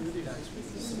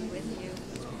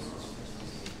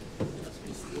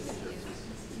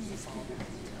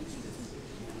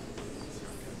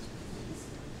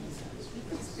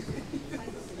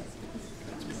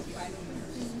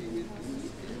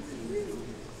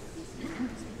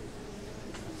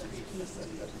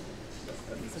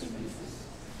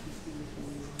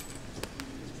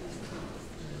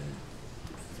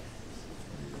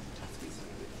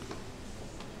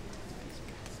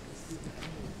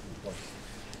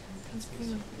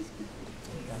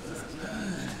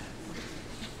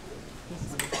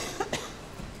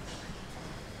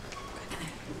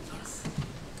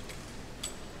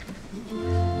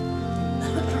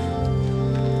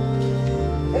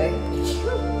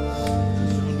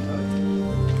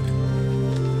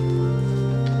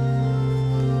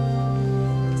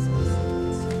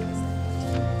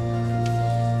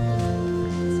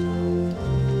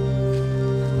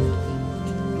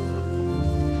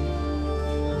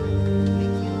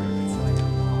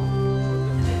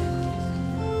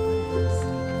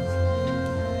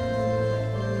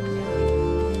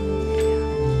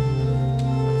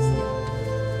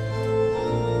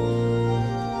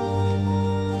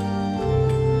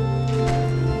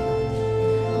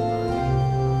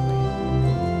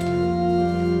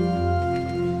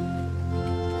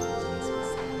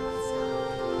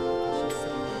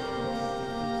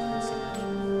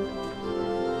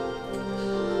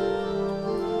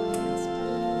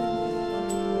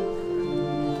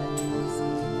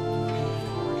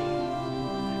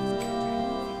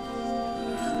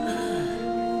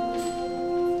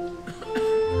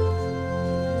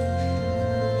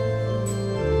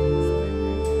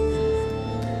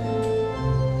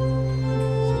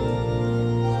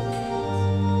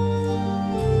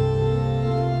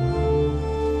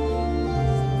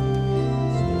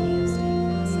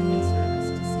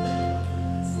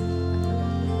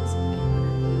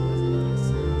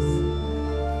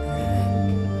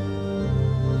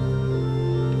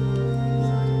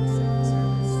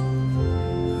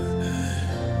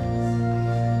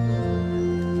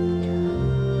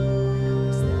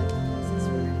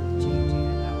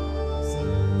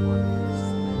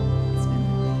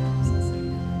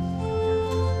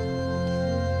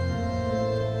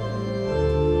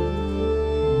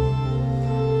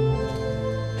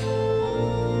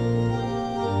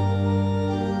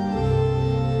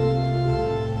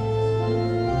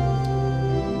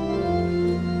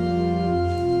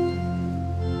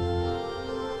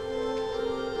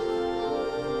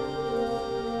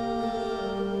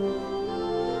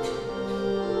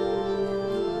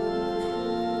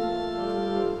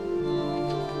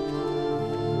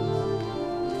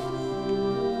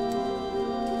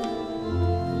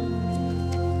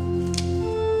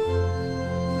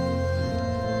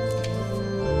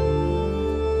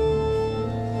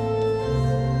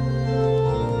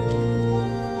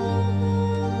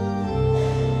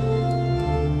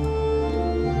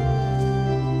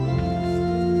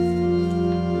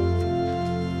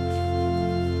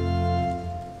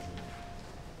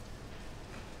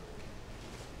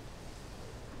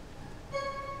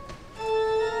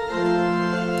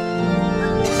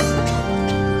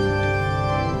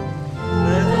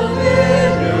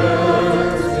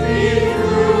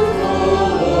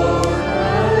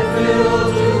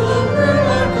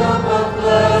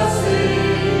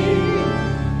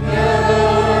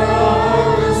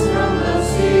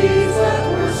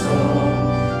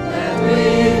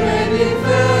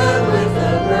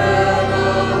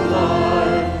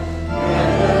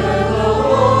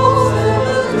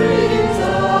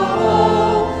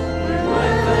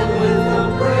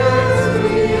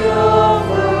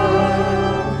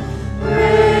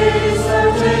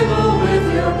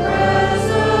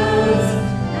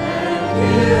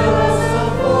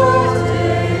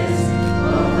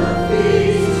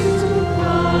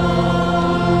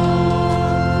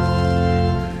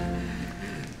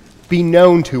 Be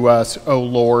known to us, O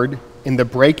Lord, in the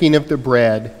breaking of the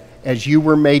bread, as you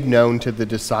were made known to the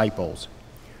disciples.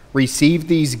 Receive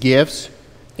these gifts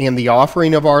and the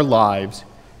offering of our lives,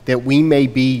 that we may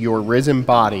be your risen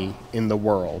body in the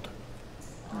world.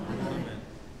 Amen.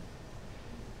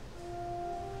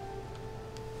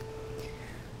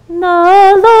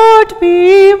 The Lord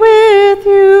be with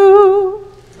you.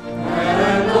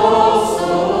 And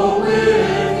also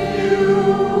with you.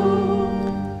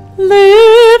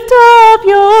 Lift up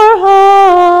your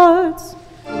hearts.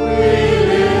 We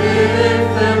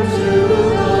lift them to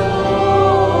the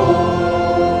Lord.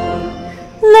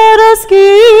 Let us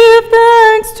give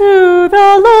thanks to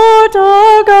the Lord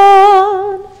our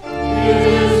God. It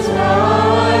is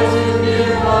right to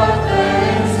give our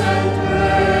thanks and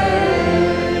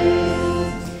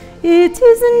praise. It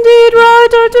is indeed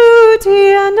right, our duty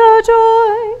and our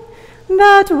joy,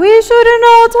 that we should in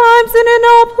all times and in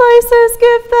all places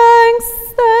give thanks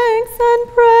and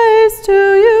praise to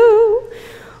you,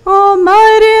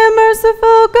 Almighty and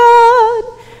merciful God,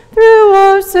 through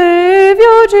our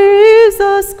Savior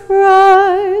Jesus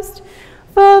Christ,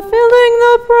 fulfilling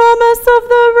the promise of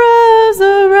the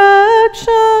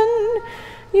resurrection.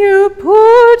 You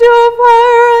poured your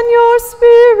fire and your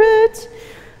Spirit,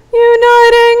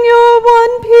 uniting your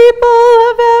one people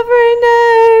of every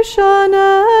nation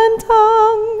and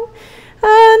tongue,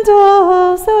 and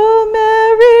also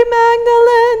Mary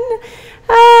Magdalene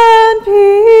and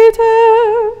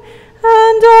Peter,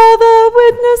 and all the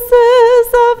witnesses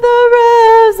of the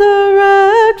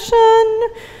resurrection,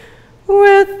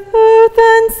 with earth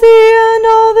and sea and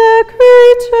all their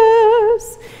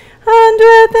creatures, and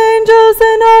with angels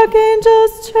and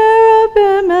archangels,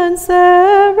 cherubim and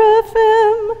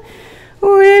seraphim.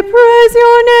 We praise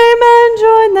your name and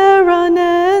join their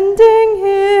unending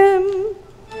hymn.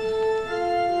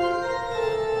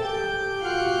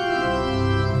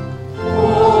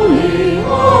 Holy,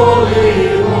 holy,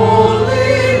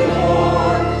 holy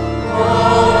Lord,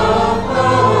 God of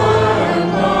power and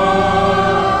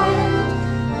might.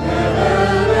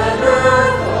 Heaven and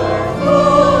earth are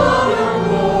full of your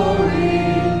glory.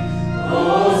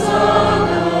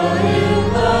 Hosanna in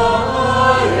the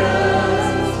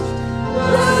highest.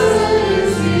 Blessed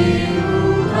is he who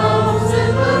comes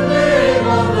in the name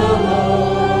of the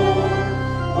Lord.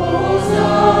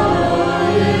 Hosanna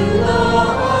in the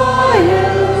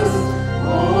highest.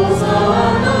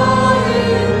 Hosanna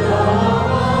in the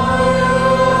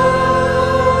highest.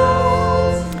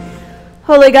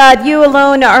 Holy God, you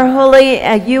alone are holy,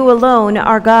 and you alone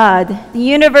are God. The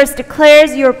universe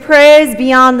declares your praise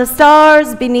beyond the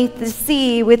stars, beneath the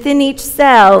sea, within each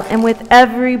cell, and with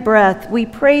every breath. We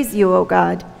praise you, O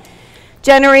God.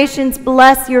 Generations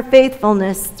bless your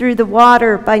faithfulness through the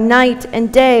water, by night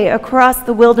and day, across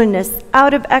the wilderness,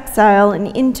 out of exile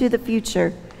and into the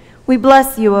future. We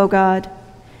bless you, O God.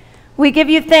 We give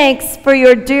you thanks for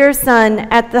your dear Son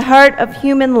at the heart of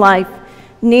human life,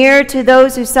 near to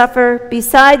those who suffer,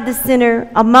 beside the sinner,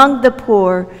 among the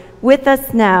poor, with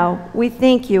us now. We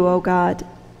thank you, O God.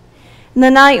 In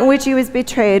the night in which he was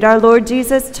betrayed, our Lord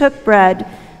Jesus took bread,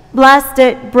 blessed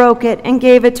it, broke it, and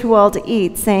gave it to all to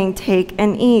eat, saying, "Take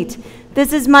and eat.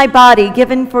 This is my body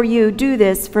given for you. Do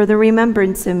this for the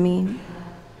remembrance of me."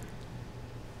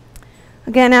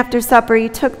 Again, after supper, he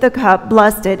took the cup,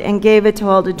 blessed it, and gave it to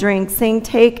all to drink, saying,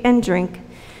 "Take and drink.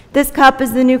 This cup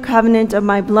is the new covenant of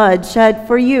my blood, shed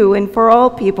for you and for all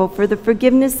people for the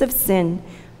forgiveness of sin.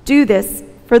 Do this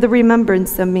for the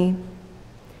remembrance of me."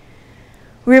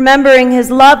 Remembering his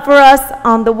love for us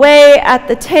on the way, at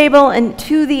the table, and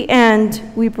to the end,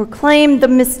 we proclaim the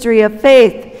mystery of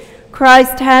faith.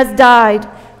 Christ has died,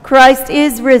 Christ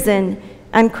is risen,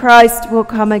 and Christ will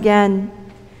come again.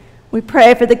 We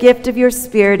pray for the gift of your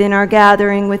Spirit in our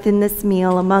gathering within this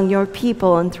meal among your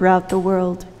people and throughout the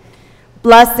world.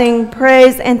 Blessing,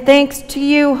 praise, and thanks to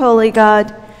you, Holy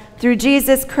God, through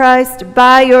Jesus Christ,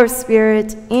 by your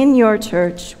Spirit, in your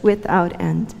church, without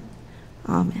end.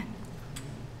 Amen.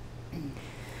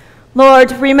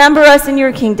 Lord, remember us in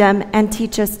your kingdom and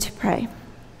teach us to pray.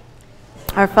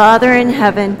 Our Father in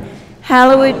heaven,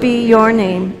 hallowed be your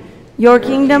name. Your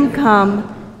kingdom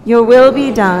come, your will be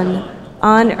done,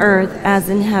 on earth as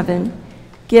in heaven.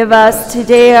 Give us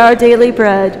today our daily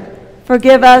bread.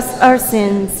 Forgive us our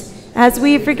sins, as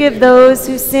we forgive those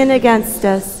who sin against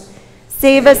us.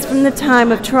 Save us from the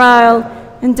time of trial,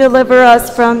 and deliver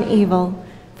us from evil.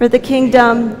 For the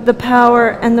kingdom, the power,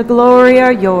 and the glory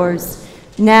are yours,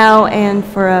 now and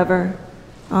forever.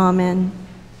 Amen.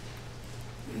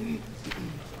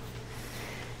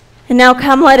 And now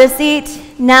come, let us eat.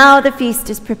 Now the feast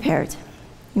is prepared.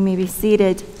 You may be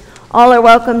seated. All are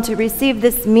welcome to receive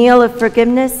this meal of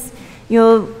forgiveness.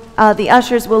 You'll The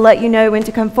ushers will let you know when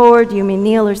to come forward. You may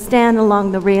kneel or stand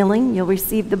along the railing. You'll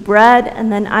receive the bread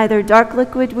and then either dark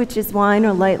liquid, which is wine,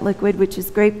 or light liquid, which is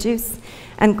grape juice.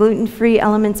 And gluten-free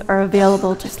elements are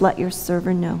available. Just let your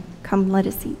server know. Come, let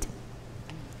us eat.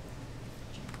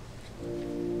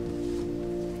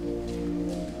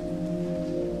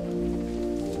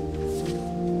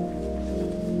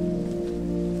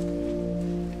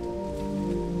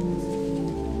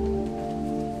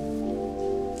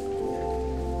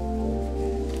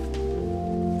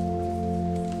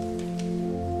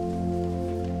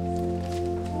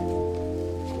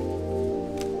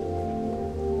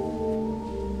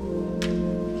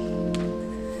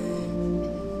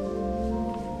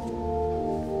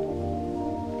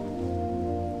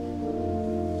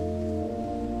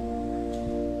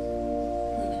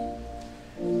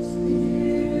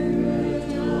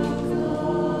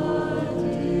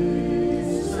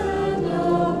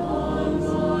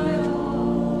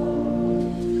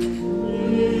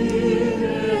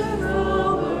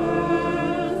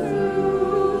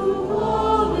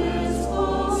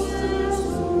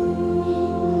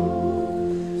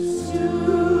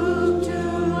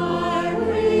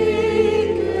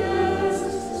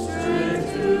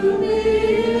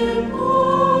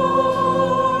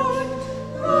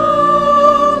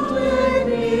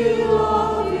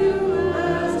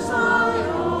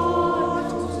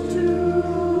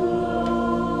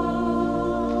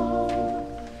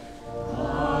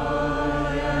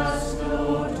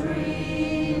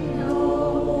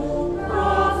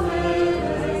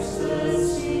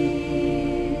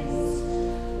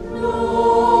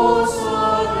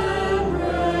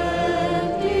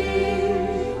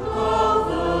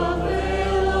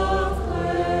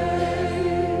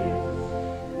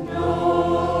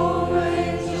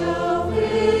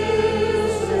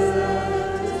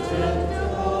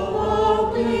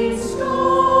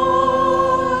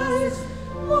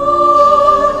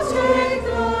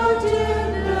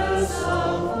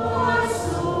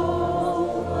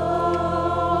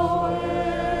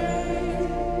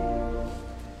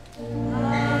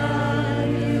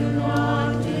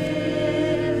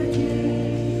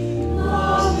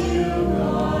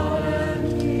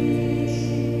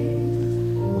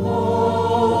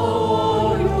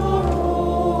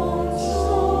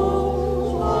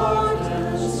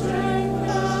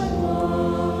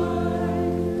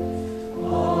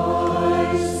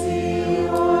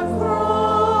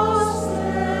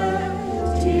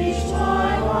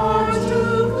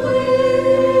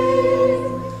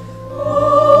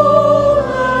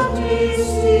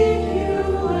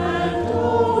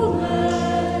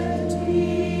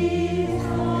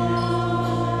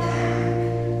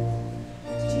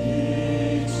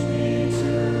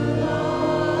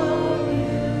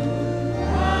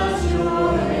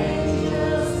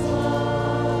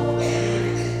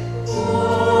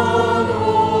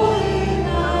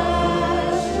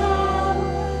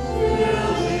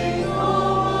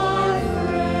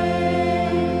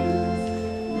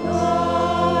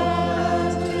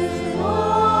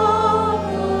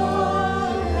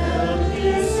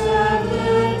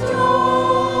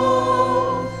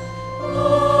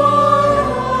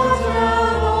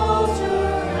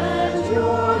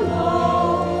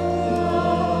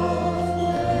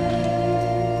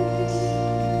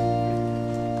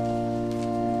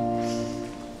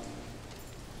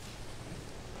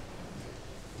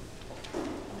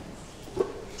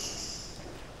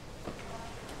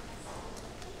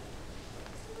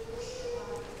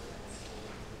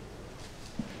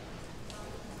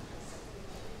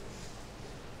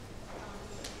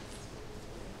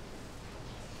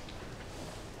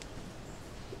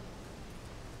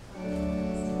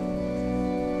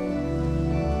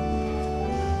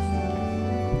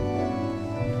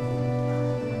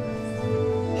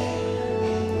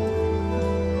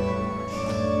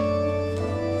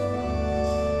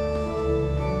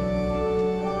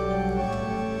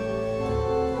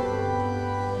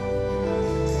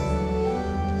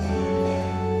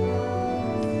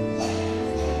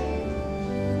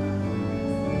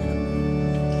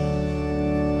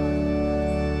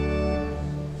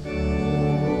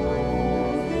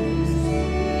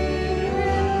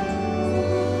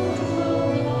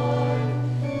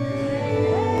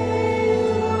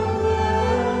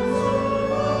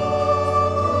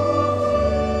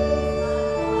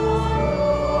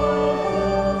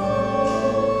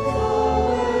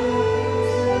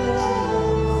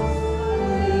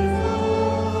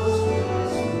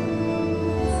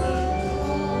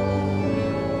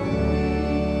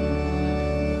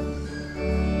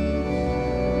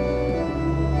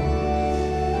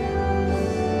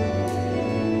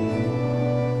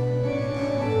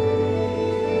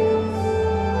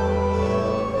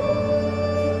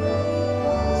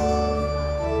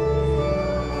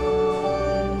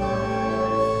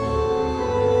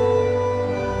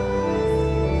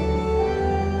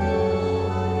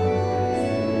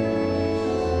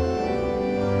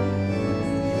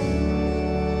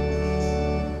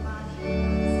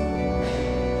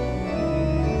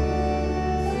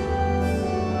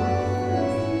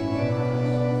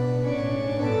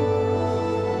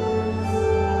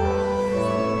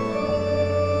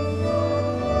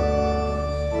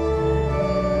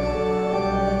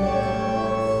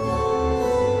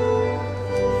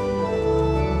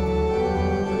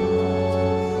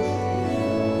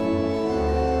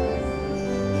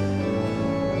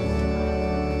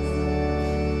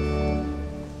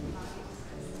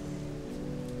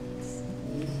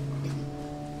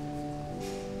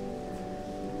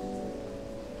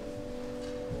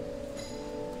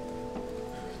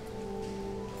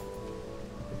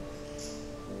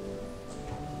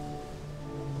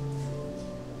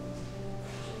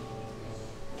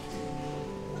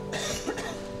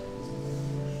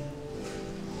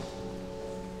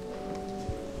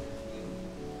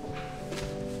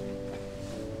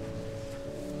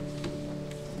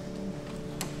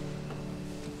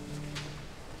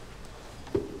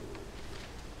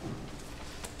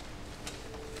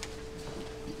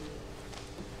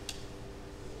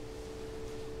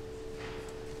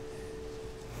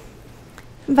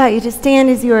 I invite you to stand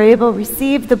as you are able.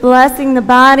 Receive the blessing, the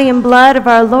body and blood of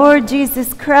our Lord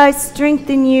Jesus Christ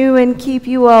strengthen you and keep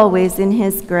you always in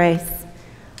his grace.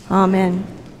 Amen.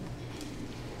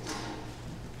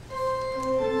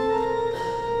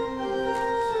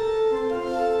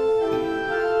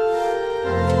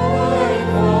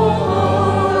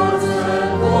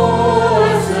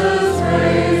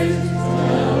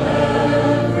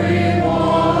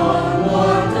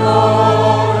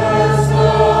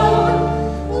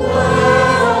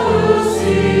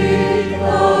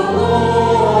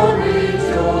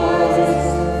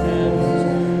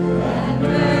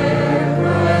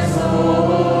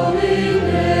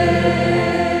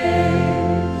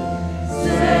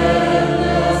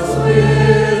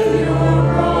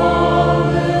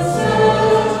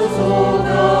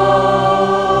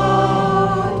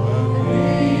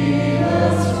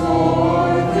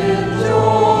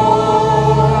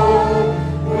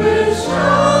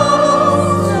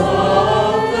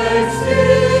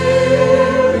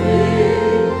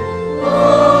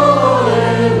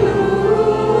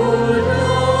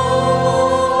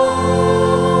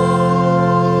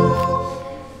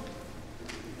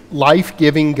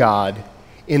 Life-giving God,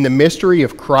 in the mystery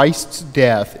of Christ's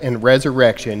death and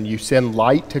resurrection, you send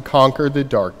light to conquer the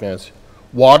darkness,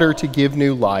 water to give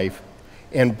new life,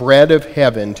 and bread of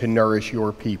heaven to nourish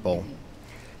your people.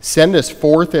 Send us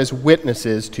forth as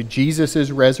witnesses to Jesus'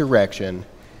 resurrection,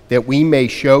 that we may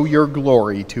show your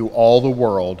glory to all the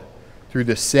world, through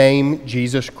the same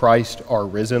Jesus Christ, our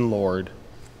risen Lord.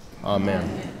 Amen.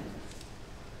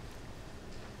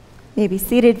 You may be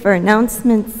seated for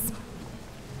announcements.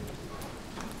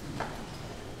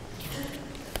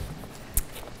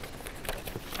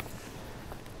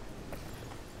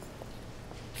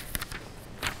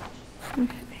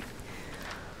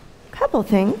 Couple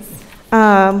things.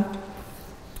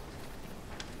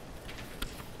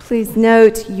 Please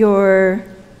note your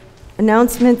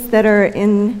announcements that are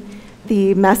in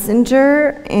the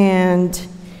messenger, and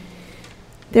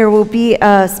there will be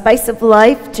a Spice of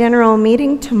Life general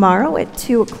meeting tomorrow at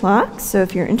 2 o'clock, so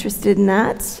if you're interested in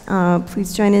that,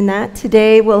 please join in that.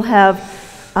 Today we'll have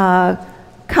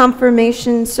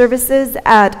confirmation services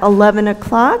at 11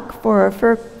 o'clock for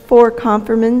our four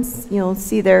confirmants. You'll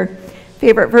see their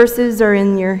favorite verses are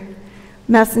in your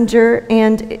messenger,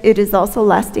 and it is also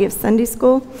last day of Sunday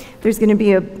school. There's going to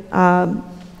be a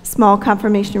small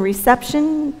confirmation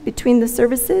reception between the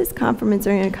services. Confirmants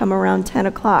are going to come around 10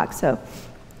 o'clock, so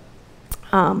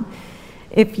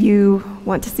if you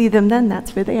want to see them then,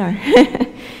 that's where they are.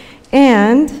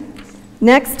 And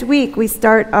next week we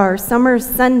start our summer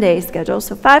Sunday schedule,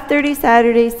 so 5:30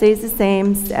 Saturday stays the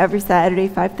same, every Saturday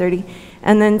 5:30,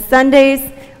 and then Sundays,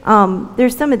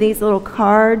 there's some of these little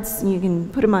cards. You can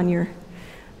put them on your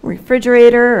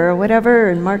refrigerator or whatever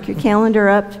and mark your calendar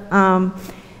up.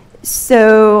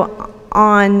 So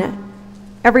on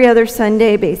every other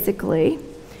Sunday, basically,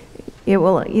 it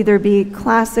will either be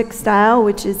classic style,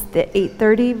 which is the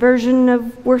 8:30 version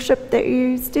of worship that you're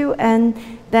used to, and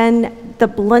then the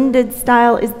blended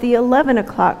style is the 11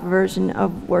 o'clock version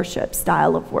of worship,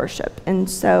 style of worship. And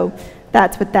so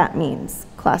that's what that means,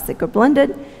 classic or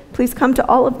blended. Please come to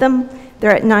all of them.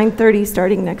 They're at 9:30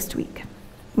 starting next week,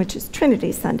 which is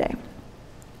Trinity Sunday.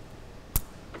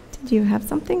 Did you have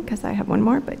something? Because I have one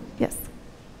more, but yes.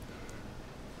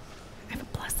 I have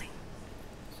a blessing.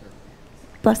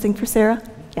 Blessing for Sarah?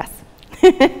 Yes. So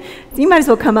you might as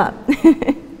well come up.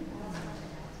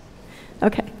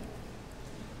 Okay.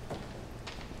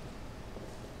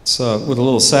 It's with a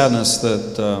little sadness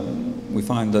that we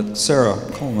find that Sarah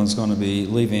Coleman's going to be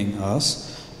leaving us.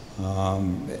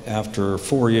 After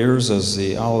 4 years as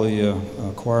the Alleluia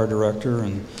choir director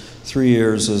and 3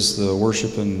 years as the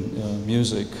worship and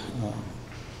music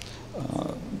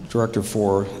director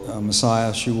for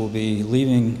Messiah, she will be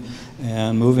leaving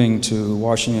and moving to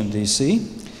Washington, D.C.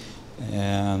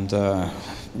 And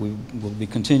we will be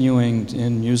continuing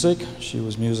in music. She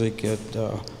was music at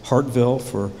Hartville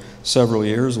for several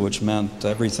years, which meant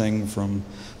everything from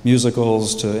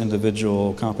musicals to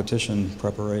individual competition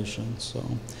preparation. So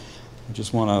I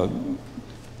just want to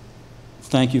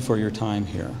thank you for your time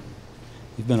here.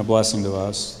 You've been a blessing to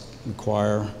us. The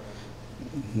choir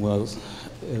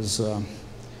is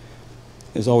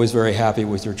always very happy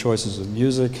with your choices of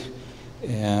music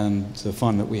and the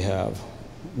fun that we have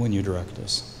when you direct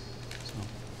us. So,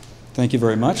 thank you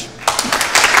very much.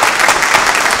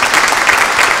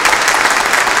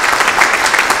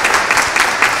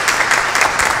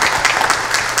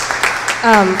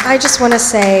 I just want to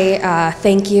say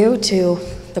thank you to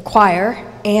the choir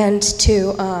and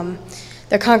to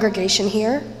the congregation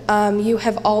here. You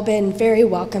have all been very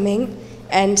welcoming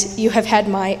and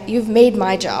you've made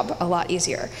my job a lot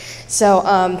easier. So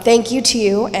thank you to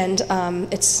you, and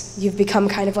you've become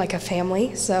kind of like a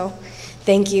family. So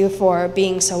thank you for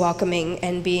being so welcoming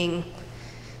and being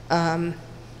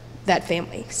that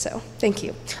family. So thank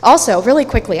you. Also, really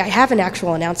quickly, I have an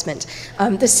actual announcement.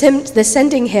 The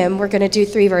sending hymn, we're going to do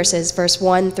 3 verses, verse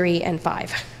 1, 3, and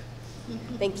 5.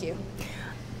 Thank you.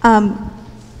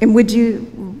 And would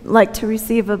you like to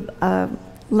receive a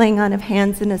laying on of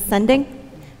hands and a sending?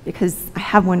 Because I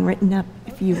have one written up,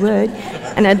 if you would.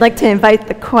 And I'd like to invite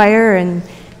the choir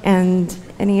and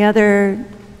any other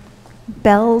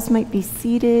bells might be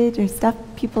seated or stuff,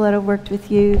 people that have worked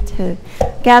with you, to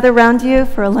gather around you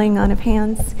for a laying on of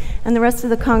hands. And the rest of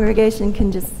the congregation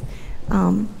can just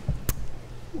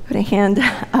put a hand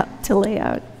up to lay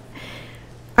out.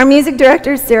 Our music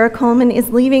director, Sarah Coleman, is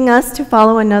leaving us to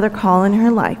follow another call in her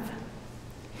life.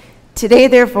 Today,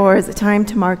 therefore, is a time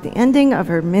to mark the ending of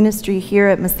her ministry here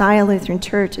at Messiah Lutheran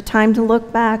Church, a time to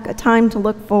look back, a time to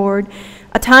look forward,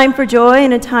 a time for joy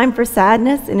and a time for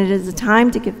sadness, and it is a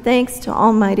time to give thanks to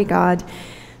Almighty God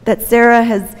that Sarah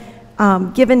has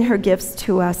given her gifts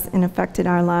to us and affected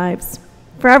our lives.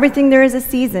 For everything there is a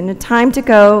season, a time to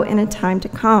go and a time to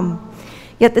come.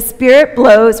 Yet the Spirit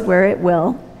blows where it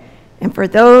will, and for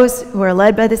those who are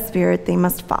led by the Spirit, they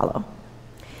must follow.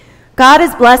 God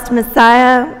has blessed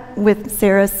Messiah with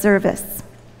Sarah's service.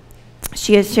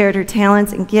 She has shared her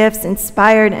talents and gifts,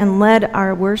 inspired and led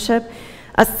our worship,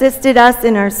 assisted us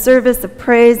in our service of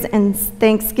praise and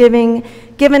thanksgiving,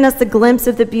 given us a glimpse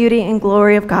of the beauty and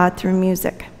glory of God through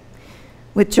music.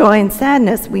 With joy and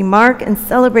sadness, we mark and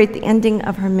celebrate the ending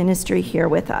of her ministry here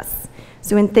with us.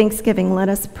 So in thanksgiving, let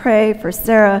us pray for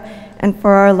Sarah and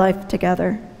for our life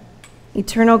together.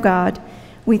 Eternal God,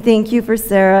 we thank you for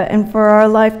Sarah and for our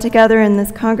life together in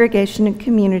this congregation and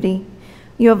community.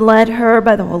 You have led her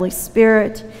by the Holy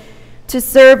Spirit to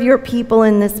serve your people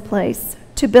in this place,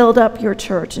 to build up your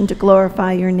church and to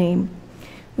glorify your name.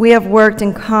 We have worked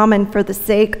in common for the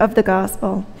sake of the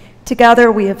gospel.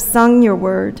 Together we have sung your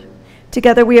word.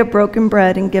 Together we have broken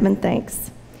bread and given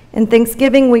thanks. In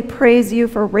thanksgiving we praise you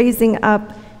for raising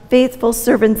up faithful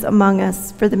servants among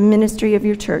us for the ministry of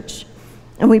your church.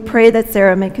 And we pray that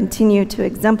Sarah may continue to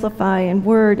exemplify in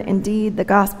word and deed the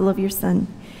gospel of your Son.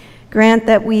 Grant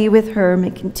that we with her may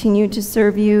continue to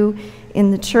serve you in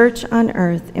the church on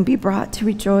earth and be brought to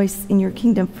rejoice in your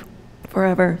kingdom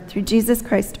forever. Through Jesus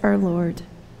Christ our Lord.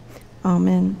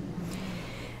 Amen.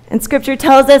 And Scripture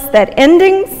tells us that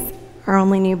endings are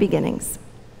only new beginnings.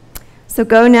 So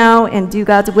go now and do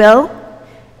God's will.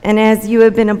 And as you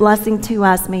have been a blessing to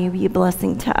us, may you be a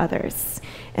blessing to others.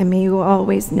 And may you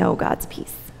always know God's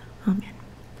peace. Amen.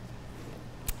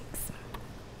 Thanks.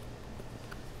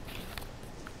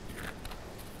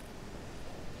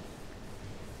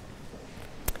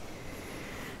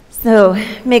 So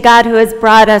may God, who has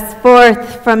brought us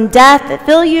forth from death,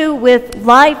 fill you with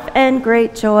life and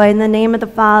great joy in the name of the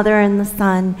Father and the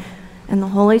Son and the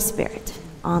Holy Spirit.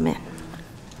 Amen.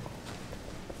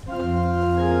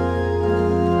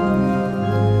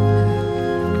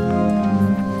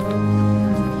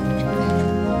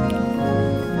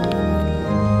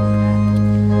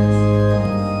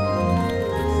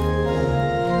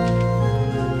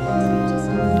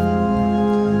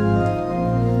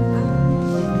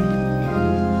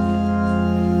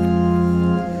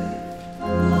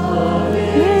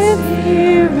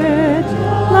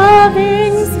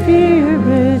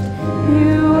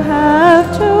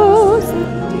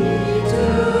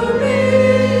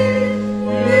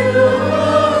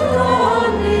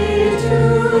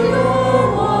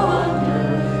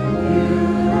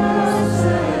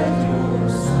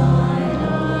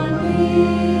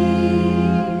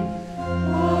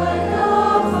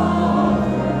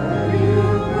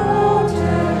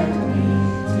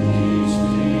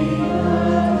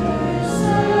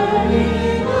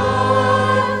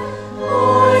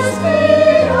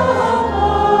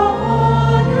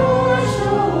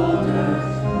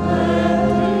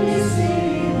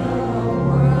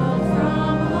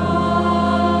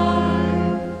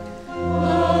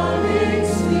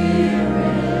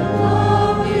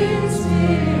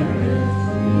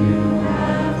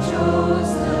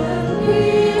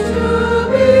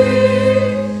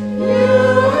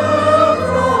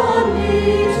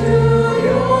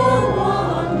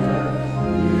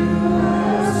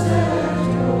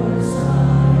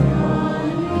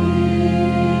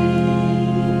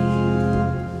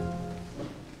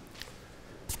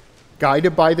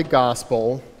 Guided by the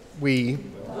gospel, we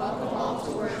welcome all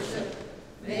to worship,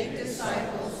 make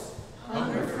disciples,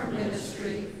 hunger for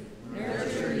ministry,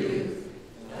 nurture youth,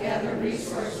 gather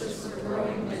resources for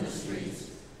growing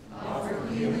ministries, offer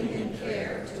healing and care,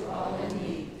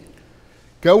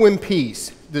 Go in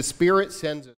peace. The Spirit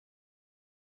sends us.